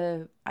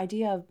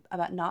idea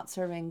about not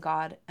serving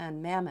God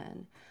and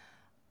Mammon,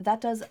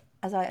 that does,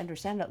 as I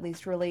understand it, at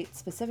least, relate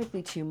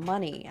specifically to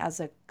money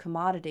as a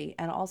commodity,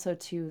 and also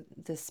to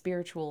the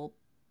spiritual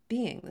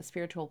being, the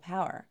spiritual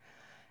power.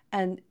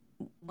 And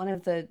one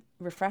of the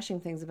refreshing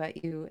things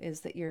about you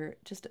is that you're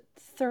just a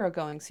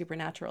thoroughgoing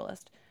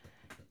supernaturalist.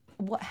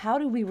 How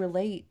do we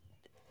relate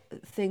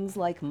things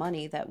like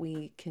money that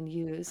we can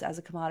use as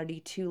a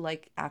commodity to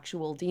like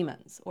actual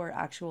demons or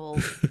actual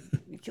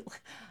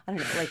I don't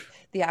know, like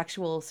the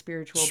actual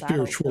spiritual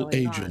battles Spiritual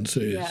going on?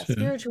 agencies. Yeah,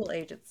 spiritual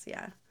agents,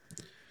 yeah.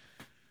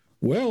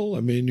 Well,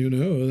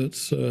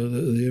 that's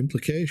the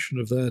implication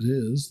of that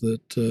is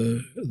that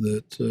on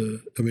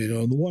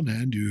the one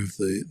hand, you have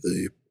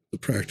the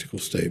practical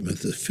statement,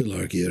 the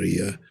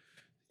philargyria,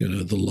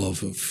 the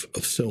love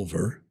of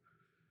silver.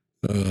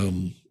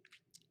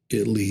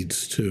 It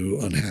leads to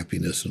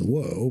unhappiness and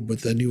woe,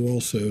 but then you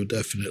also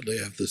definitely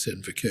have this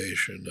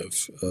invocation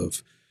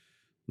of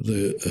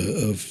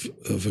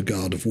a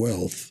god of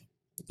wealth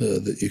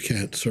that you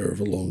can't serve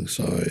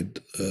alongside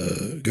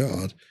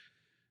God.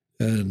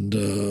 And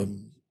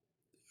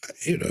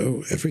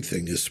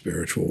everything is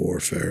spiritual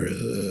warfare.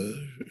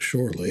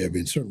 Surely,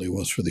 certainly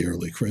was for the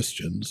early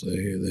Christians.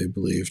 They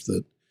believed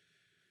that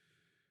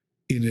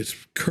in its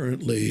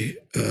currently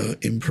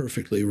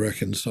imperfectly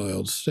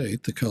reconciled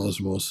state, the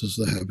cosmos is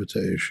the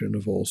habitation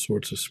of all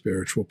sorts of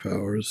spiritual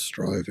powers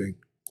striving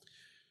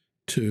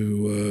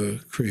to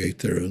create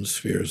their own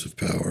spheres of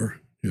power.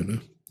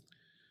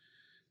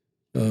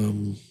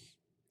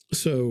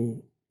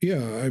 So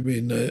yeah, I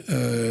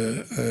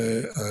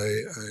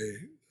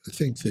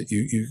think that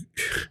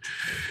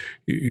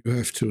you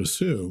have to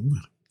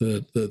assume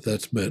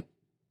that's meant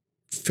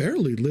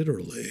fairly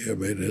literally.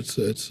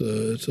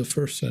 It's a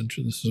first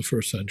century. This is a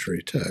first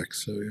century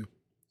text. So yeah.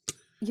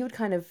 You had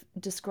kind of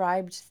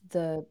described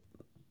the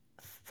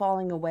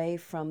falling away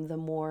from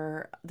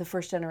the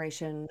first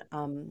generation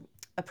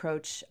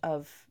approach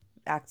of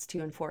Acts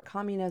 2 and 4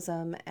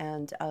 communism,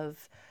 and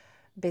of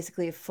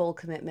basically a full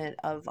commitment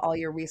of all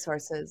your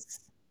resources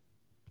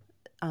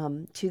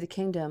to the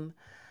kingdom,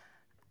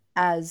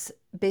 as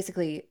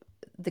basically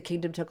the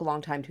kingdom took a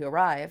long time to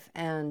arrive,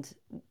 and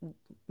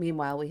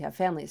meanwhile we have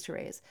families to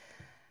raise.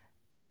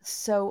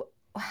 So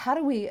how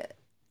do we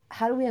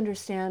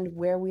understand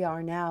where we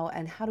are now,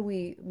 and how do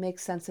we make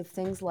sense of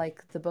things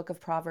like the book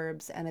of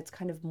Proverbs? And it's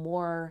kind of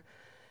more,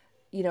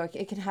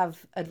 it can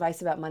have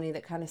advice about money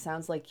that kind of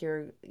sounds like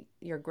your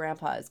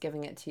grandpa is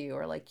giving it to you,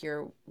 or like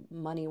your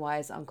money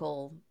wise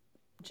Uncle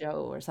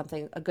Joe or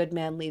something. A good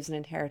man leaves an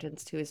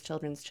inheritance to his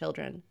children's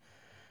children,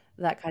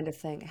 that kind of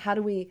thing. How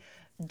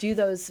do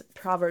those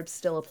proverbs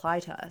still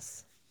apply to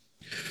us?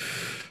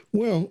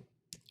 Well,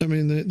 I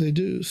mean, they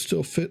do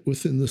still fit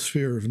within the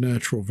sphere of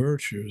natural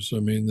virtues. I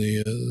mean,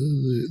 the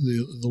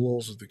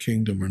laws of the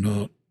kingdom are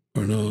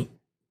not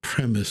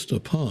premised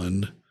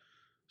upon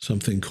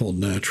something called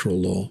natural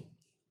law.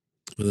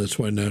 And that's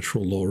why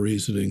natural law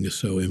reasoning is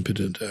so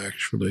impotent,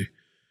 actually,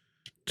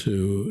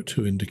 to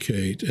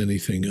indicate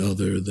anything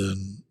other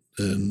than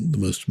the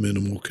most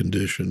minimal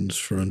conditions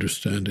for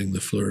understanding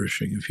the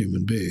flourishing of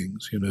human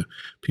beings.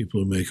 People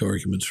who make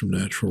arguments from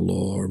natural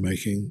law are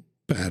making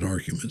bad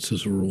arguments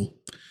as a rule,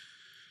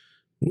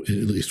 at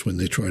least when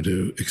they try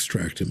to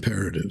extract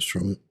imperatives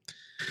from it.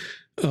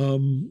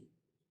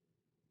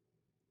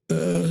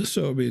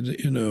 So I mean,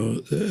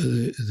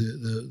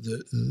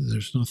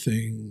 there's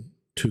nothing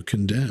to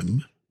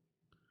condemn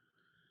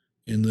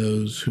in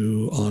those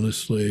who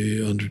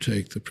honestly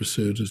undertake the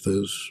pursuit of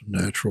those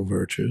natural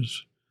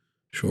virtues,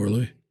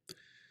 surely.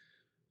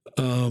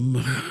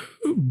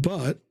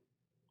 But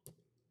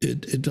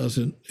it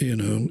doesn't, they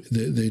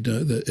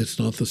don't. It's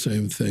not the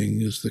same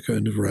thing as the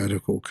kind of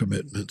radical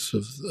commitments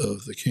of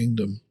the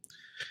kingdom.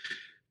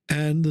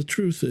 And the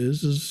truth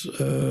is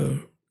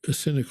as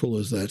cynical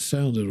as that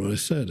sounded when I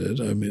said it,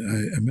 I mean,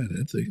 I meant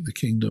it. The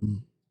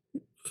kingdom,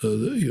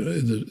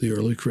 the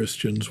early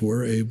Christians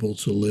were able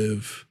to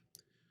live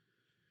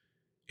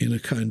in a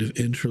kind of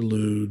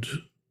interlude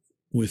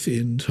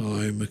within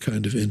time, a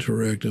kind of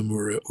interregnum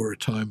or a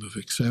time of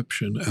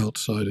exception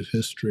outside of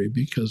history,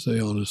 because they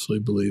honestly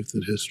believed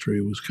that history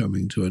was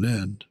coming to an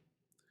end.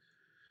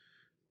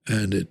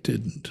 And it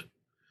didn't.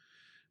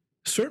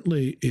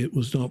 Certainly, it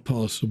was not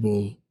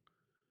possible.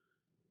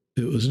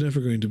 It was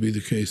never going to be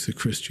the case that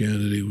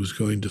Christianity was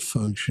going to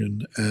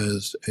function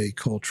as a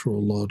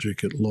cultural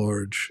logic at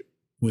large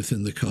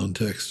within the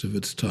context of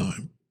its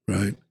time,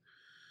 right?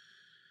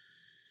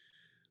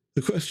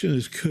 The question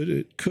is, could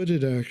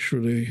it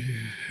actually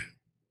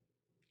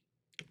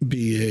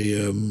be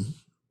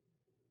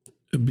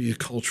a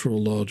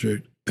cultural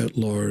logic at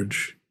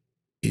large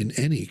in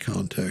any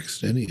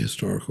context, any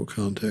historical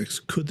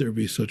context? Could there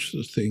be such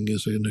a thing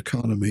as an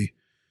economy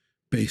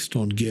based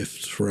on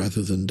gifts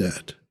rather than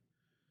debt?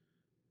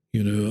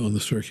 On the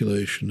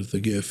circulation of the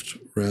gift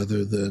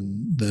rather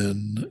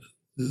than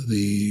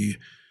the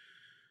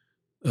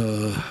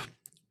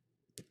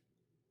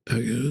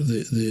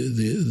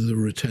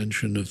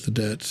retention of the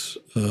debts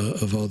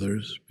of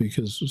others,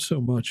 because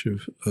so much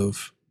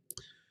of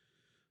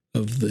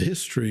the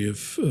history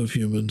of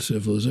human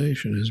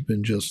civilization has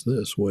been just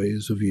this: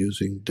 ways of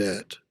using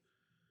debt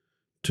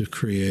to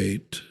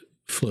create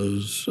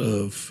flows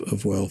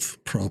of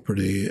wealth,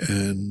 property,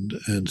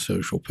 and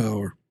social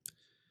power.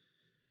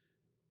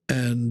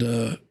 And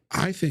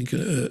I think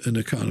an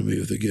economy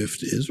of the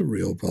gift is a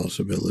real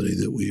possibility,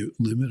 that we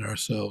limit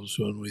ourselves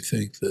when we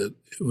say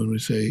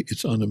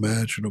it's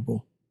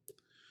unimaginable.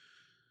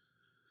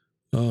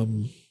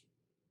 And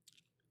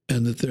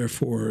that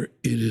therefore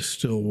it is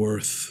still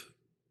worth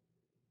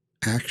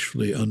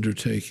actually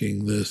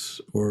undertaking this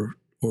or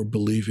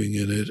believing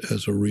in it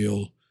as a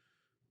real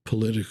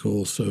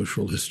political,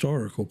 social,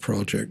 historical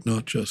project,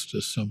 not just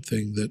as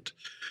something that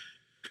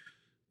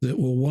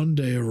will one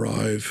day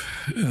arrive,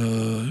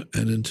 and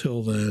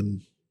until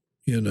then,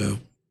 your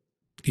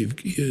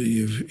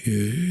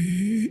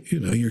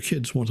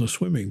kids want a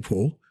swimming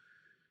pool,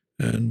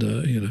 and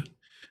and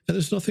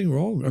there's nothing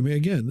wrong. I mean,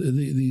 again,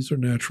 these are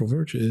natural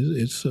virtues.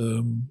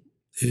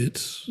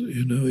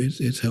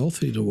 It's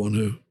healthy to want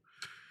to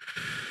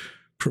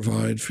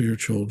provide for your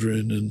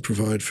children and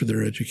provide for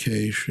their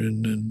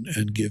education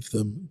and give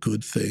them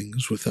good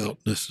things without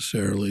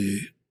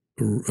necessarily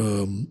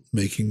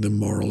making them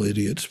moral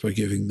idiots by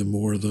giving them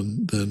more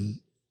than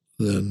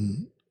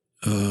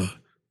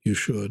you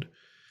should.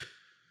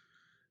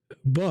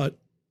 But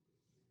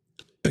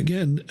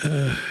again,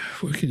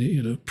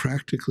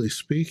 practically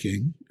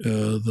speaking,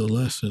 the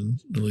lesson,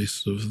 at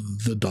least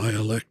of the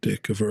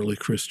dialectic of early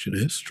Christian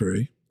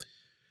history,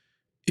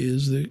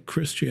 is that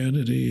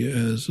Christianity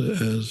as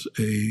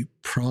a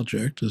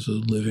project, as a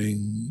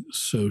living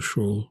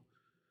social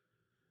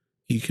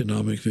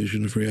economic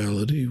vision of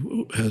reality,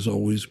 has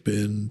always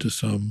been to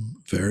some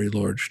very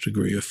large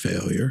degree a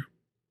failure.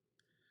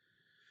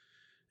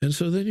 And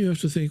so then you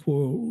have to think,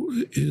 well,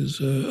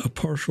 is a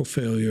partial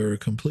failure a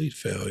complete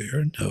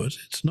failure? No,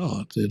 it's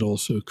not. It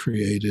also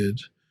created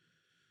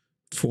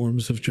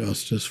forms of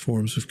justice,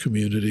 forms of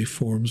community,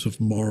 forms of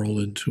moral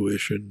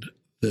intuition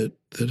that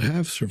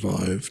have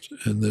survived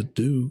and that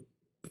do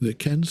that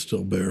can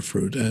still bear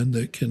fruit and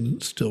that can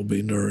still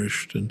be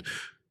nourished and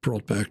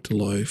brought back to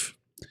life.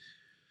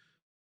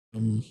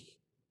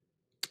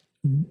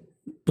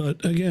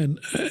 But again,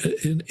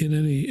 in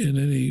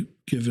any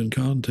given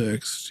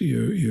context,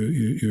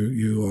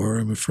 you are,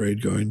 I'm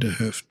afraid, going to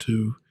have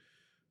to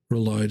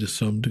rely to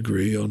some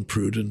degree on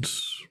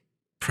prudence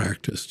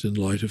practiced in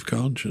light of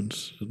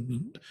conscience.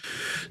 And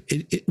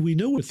we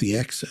know what the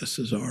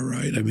excesses are,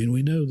 right? I mean,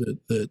 we know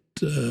that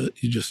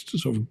you're just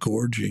sort of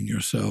gorging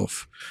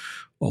yourself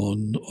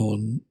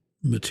on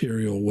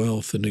material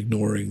wealth and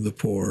ignoring the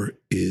poor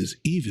is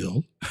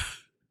evil.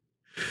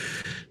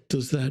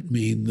 Does that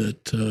mean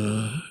that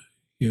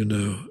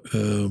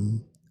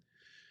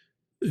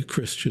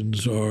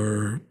Christians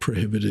are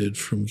prohibited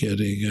from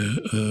getting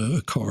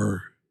a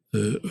car?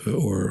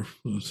 Or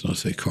let's not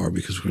say car,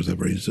 because of course that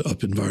brings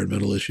up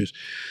environmental issues.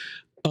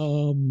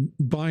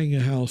 Buying a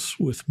house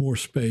with more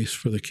space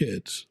for the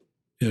kids,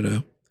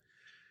 and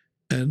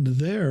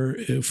there,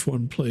 if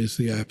one plays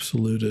the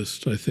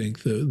absolutist, I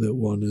think that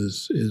one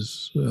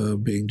is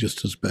being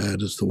just as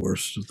bad as the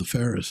worst of the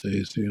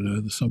Pharisees.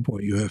 At some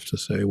point you have to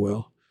say,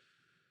 well,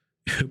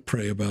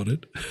 pray about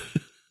it.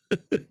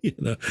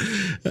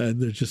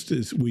 And there just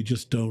is, we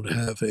just don't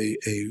have a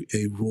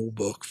rule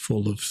book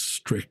full of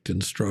strict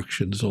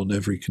instructions on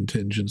every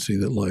contingency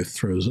that life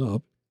throws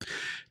up.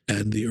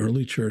 And the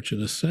early church,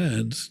 in a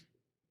sense,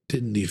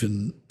 didn't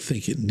even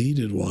think it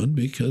needed one,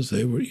 because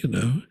they were,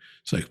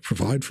 it's like,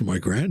 provide for my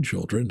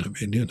grandchildren. I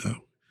mean,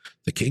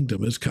 the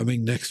kingdom is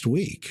coming next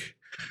week.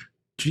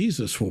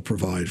 Jesus will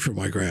provide for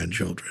my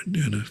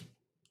grandchildren,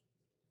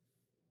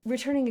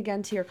 Returning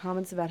again to your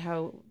comments about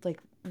how,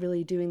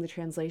 really doing the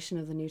translation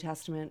of the New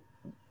Testament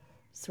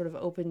sort of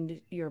opened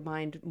your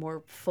mind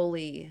more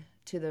fully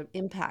to the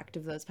impact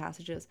of those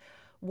passages.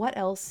 What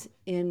else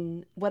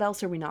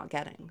are we not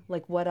getting?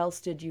 What else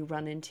did you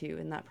run into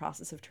in that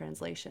process of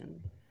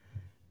translation?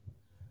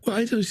 Well,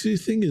 I don't see. The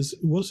thing is,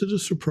 was it a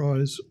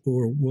surprise,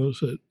 or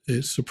was it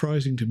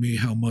surprising to me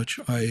how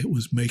much I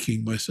was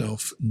making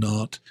myself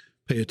not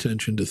pay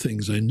attention to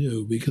things I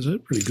knew, because I had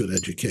a pretty good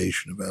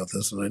education about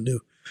this, and I knew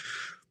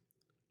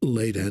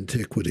late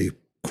antiquity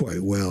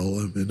quite well.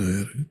 I mean, I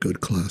had a good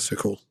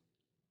classical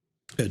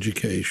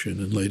education,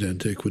 and late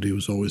antiquity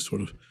was always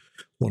sort of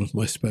one of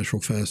my special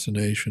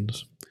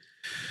fascinations.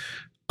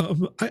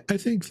 I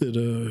think that,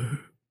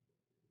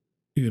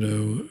 I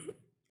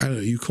don't know,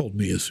 you called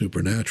me a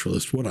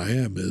supernaturalist. What I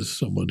am is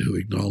someone who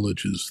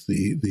acknowledges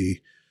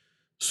the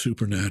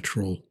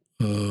supernatural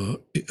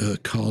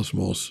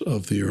cosmos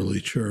of the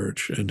early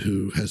church, and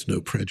who has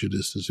no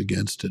prejudices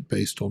against it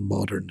based on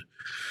modern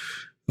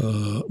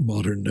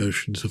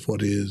notions of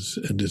what is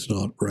and is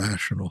not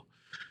rational.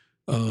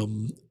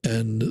 And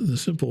the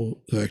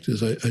simple fact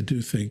is, I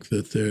do think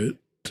that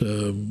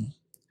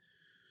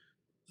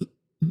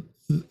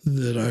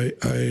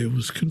I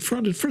was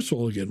confronted, first of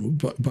all, again,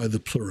 by the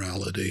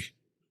plurality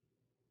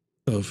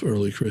of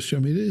early Christian.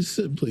 I mean, it is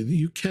simply that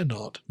you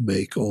cannot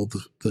make all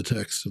the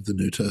texts of the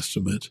New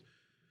Testament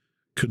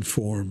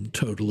conform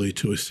totally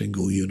to a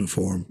single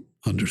uniform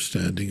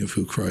understanding of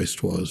who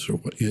Christ was, or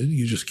what.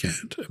 You just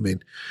can't. I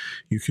mean,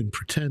 you can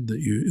pretend that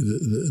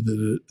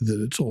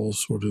that it's all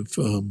sort of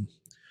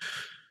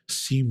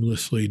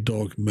seamlessly,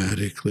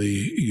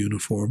 dogmatically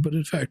uniform, but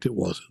in fact it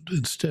wasn't.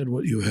 Instead,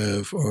 what you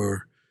have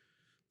are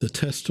the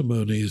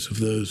testimonies of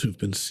those who've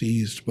been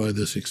seized by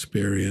this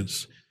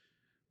experience,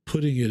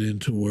 putting it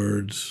into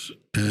words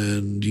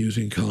and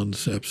using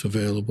concepts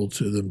available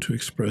to them to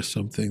express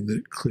something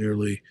that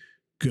clearly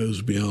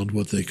goes beyond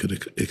what they could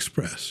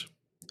express.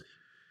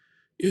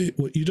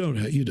 What you don't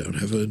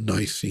have a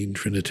Nicene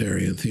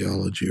Trinitarian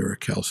theology or a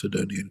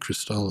Chalcedonian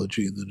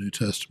Christology in the New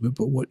Testament,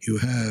 but what you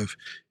have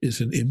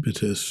is an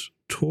impetus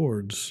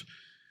towards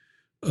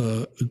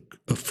a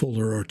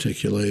fuller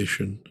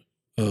articulation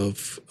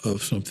of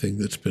something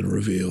that's been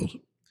revealed,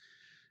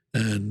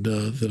 and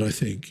that I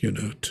think,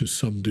 to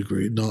some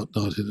degree, not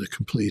in a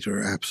complete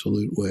or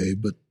absolute way,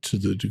 but to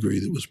the degree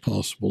that was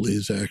possible,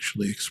 is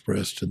actually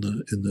expressed in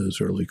those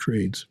early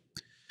creeds.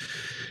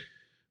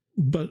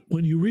 But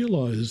when you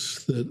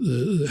realize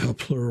that how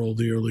plural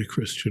the early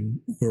Christian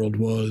world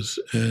was,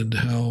 and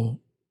how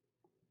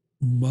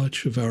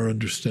much of our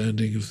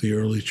understanding of the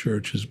early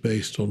church is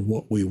based on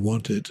what we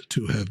want it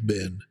to have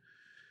been,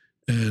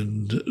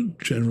 and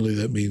generally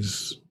that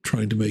means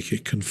trying to make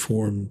it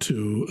conform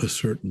to a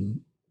certain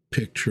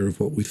picture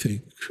of what we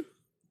think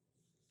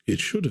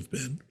it should have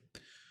been,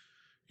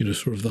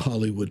 sort of the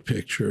Hollywood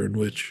picture in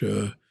which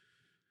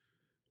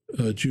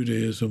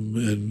Judaism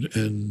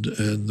and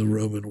the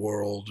Roman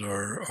world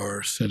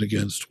are set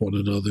against one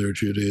another.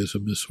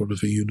 Judaism is sort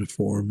of a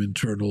uniform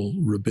internal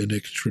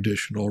rabbinic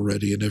tradition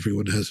already, and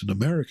everyone has an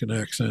American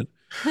accent,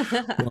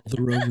 while the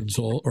Romans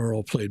are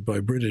all played by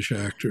British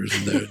actors,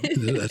 and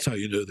that's how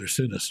you know they're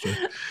sinister.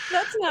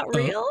 That's not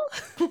real?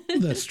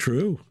 That's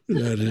true.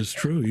 That is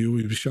true. You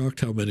would be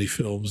shocked how many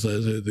films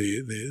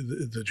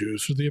the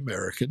Jews are the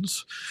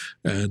Americans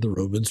and the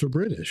Romans are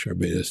British. I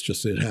mean,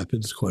 it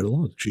happens quite a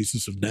lot.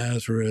 Jesus of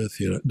Nazareth,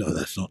 no,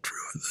 that's not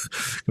true.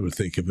 I would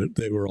think of it.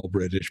 They were all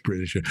British.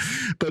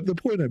 But the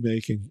point I'm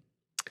making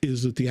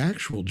is that the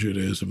actual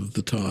Judaism of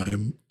the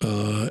time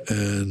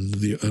and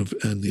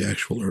the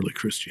actual early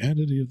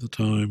Christianity of the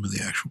time and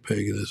the actual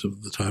paganism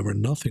of the time are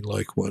nothing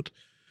like what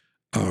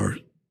our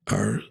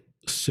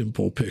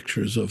simple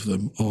pictures of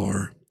them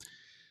are.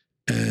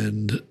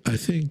 And I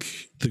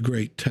think the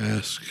great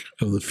task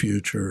of the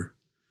future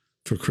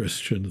for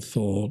Christian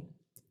thought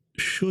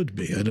should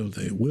be, I don't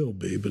think it will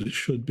be, but it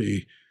should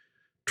be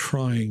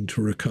trying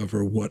to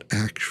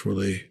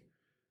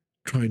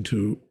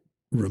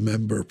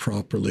remember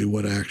properly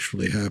what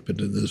actually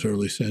happened in those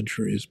early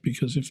centuries,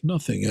 because if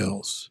nothing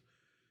else,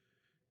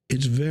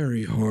 it's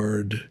very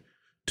hard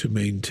to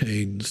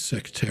maintain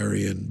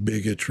sectarian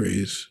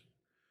bigotries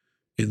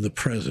in the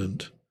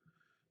present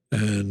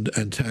and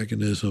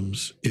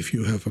antagonisms if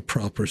you have a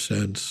proper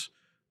sense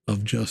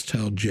of just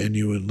how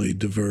genuinely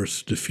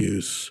diverse,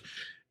 diffuse,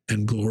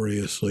 and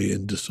gloriously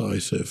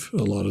indecisive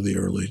a lot of the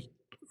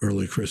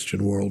early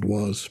Christian world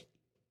was.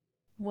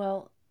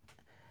 Well,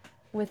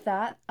 with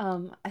that,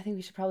 I think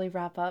we should probably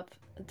wrap up.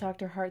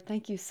 Dr. Hart,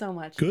 thank you so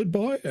much.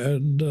 Goodbye,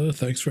 and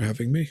thanks for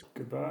having me.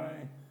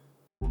 Goodbye.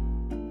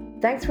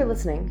 Thanks for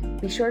listening.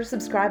 Be sure to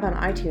subscribe on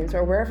iTunes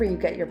or wherever you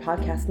get your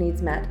podcast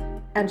needs met,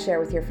 and share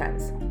with your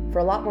friends. For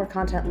a lot more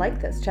content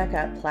like this, check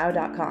out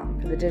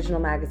plough.com for the digital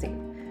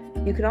magazine.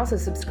 You can also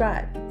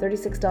subscribe.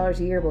 $36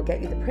 a year will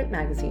get you the print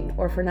magazine,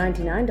 or for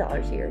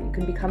 $99 a year, you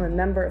can become a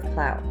member of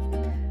Plough.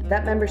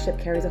 That membership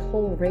carries a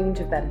whole range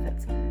of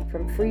benefits,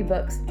 from free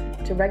books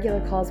to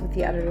regular calls with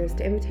the editors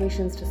to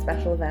invitations to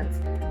special events,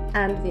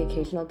 and the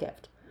occasional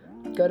gift.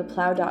 Go to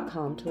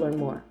plough.com to learn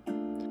more.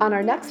 On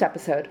our next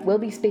episode, we'll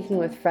be speaking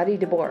with Freddie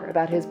DeBoer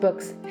about his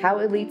books, How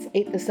Elites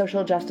Ate the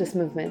Social Justice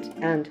Movement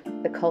and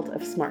The Cult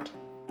of Smart.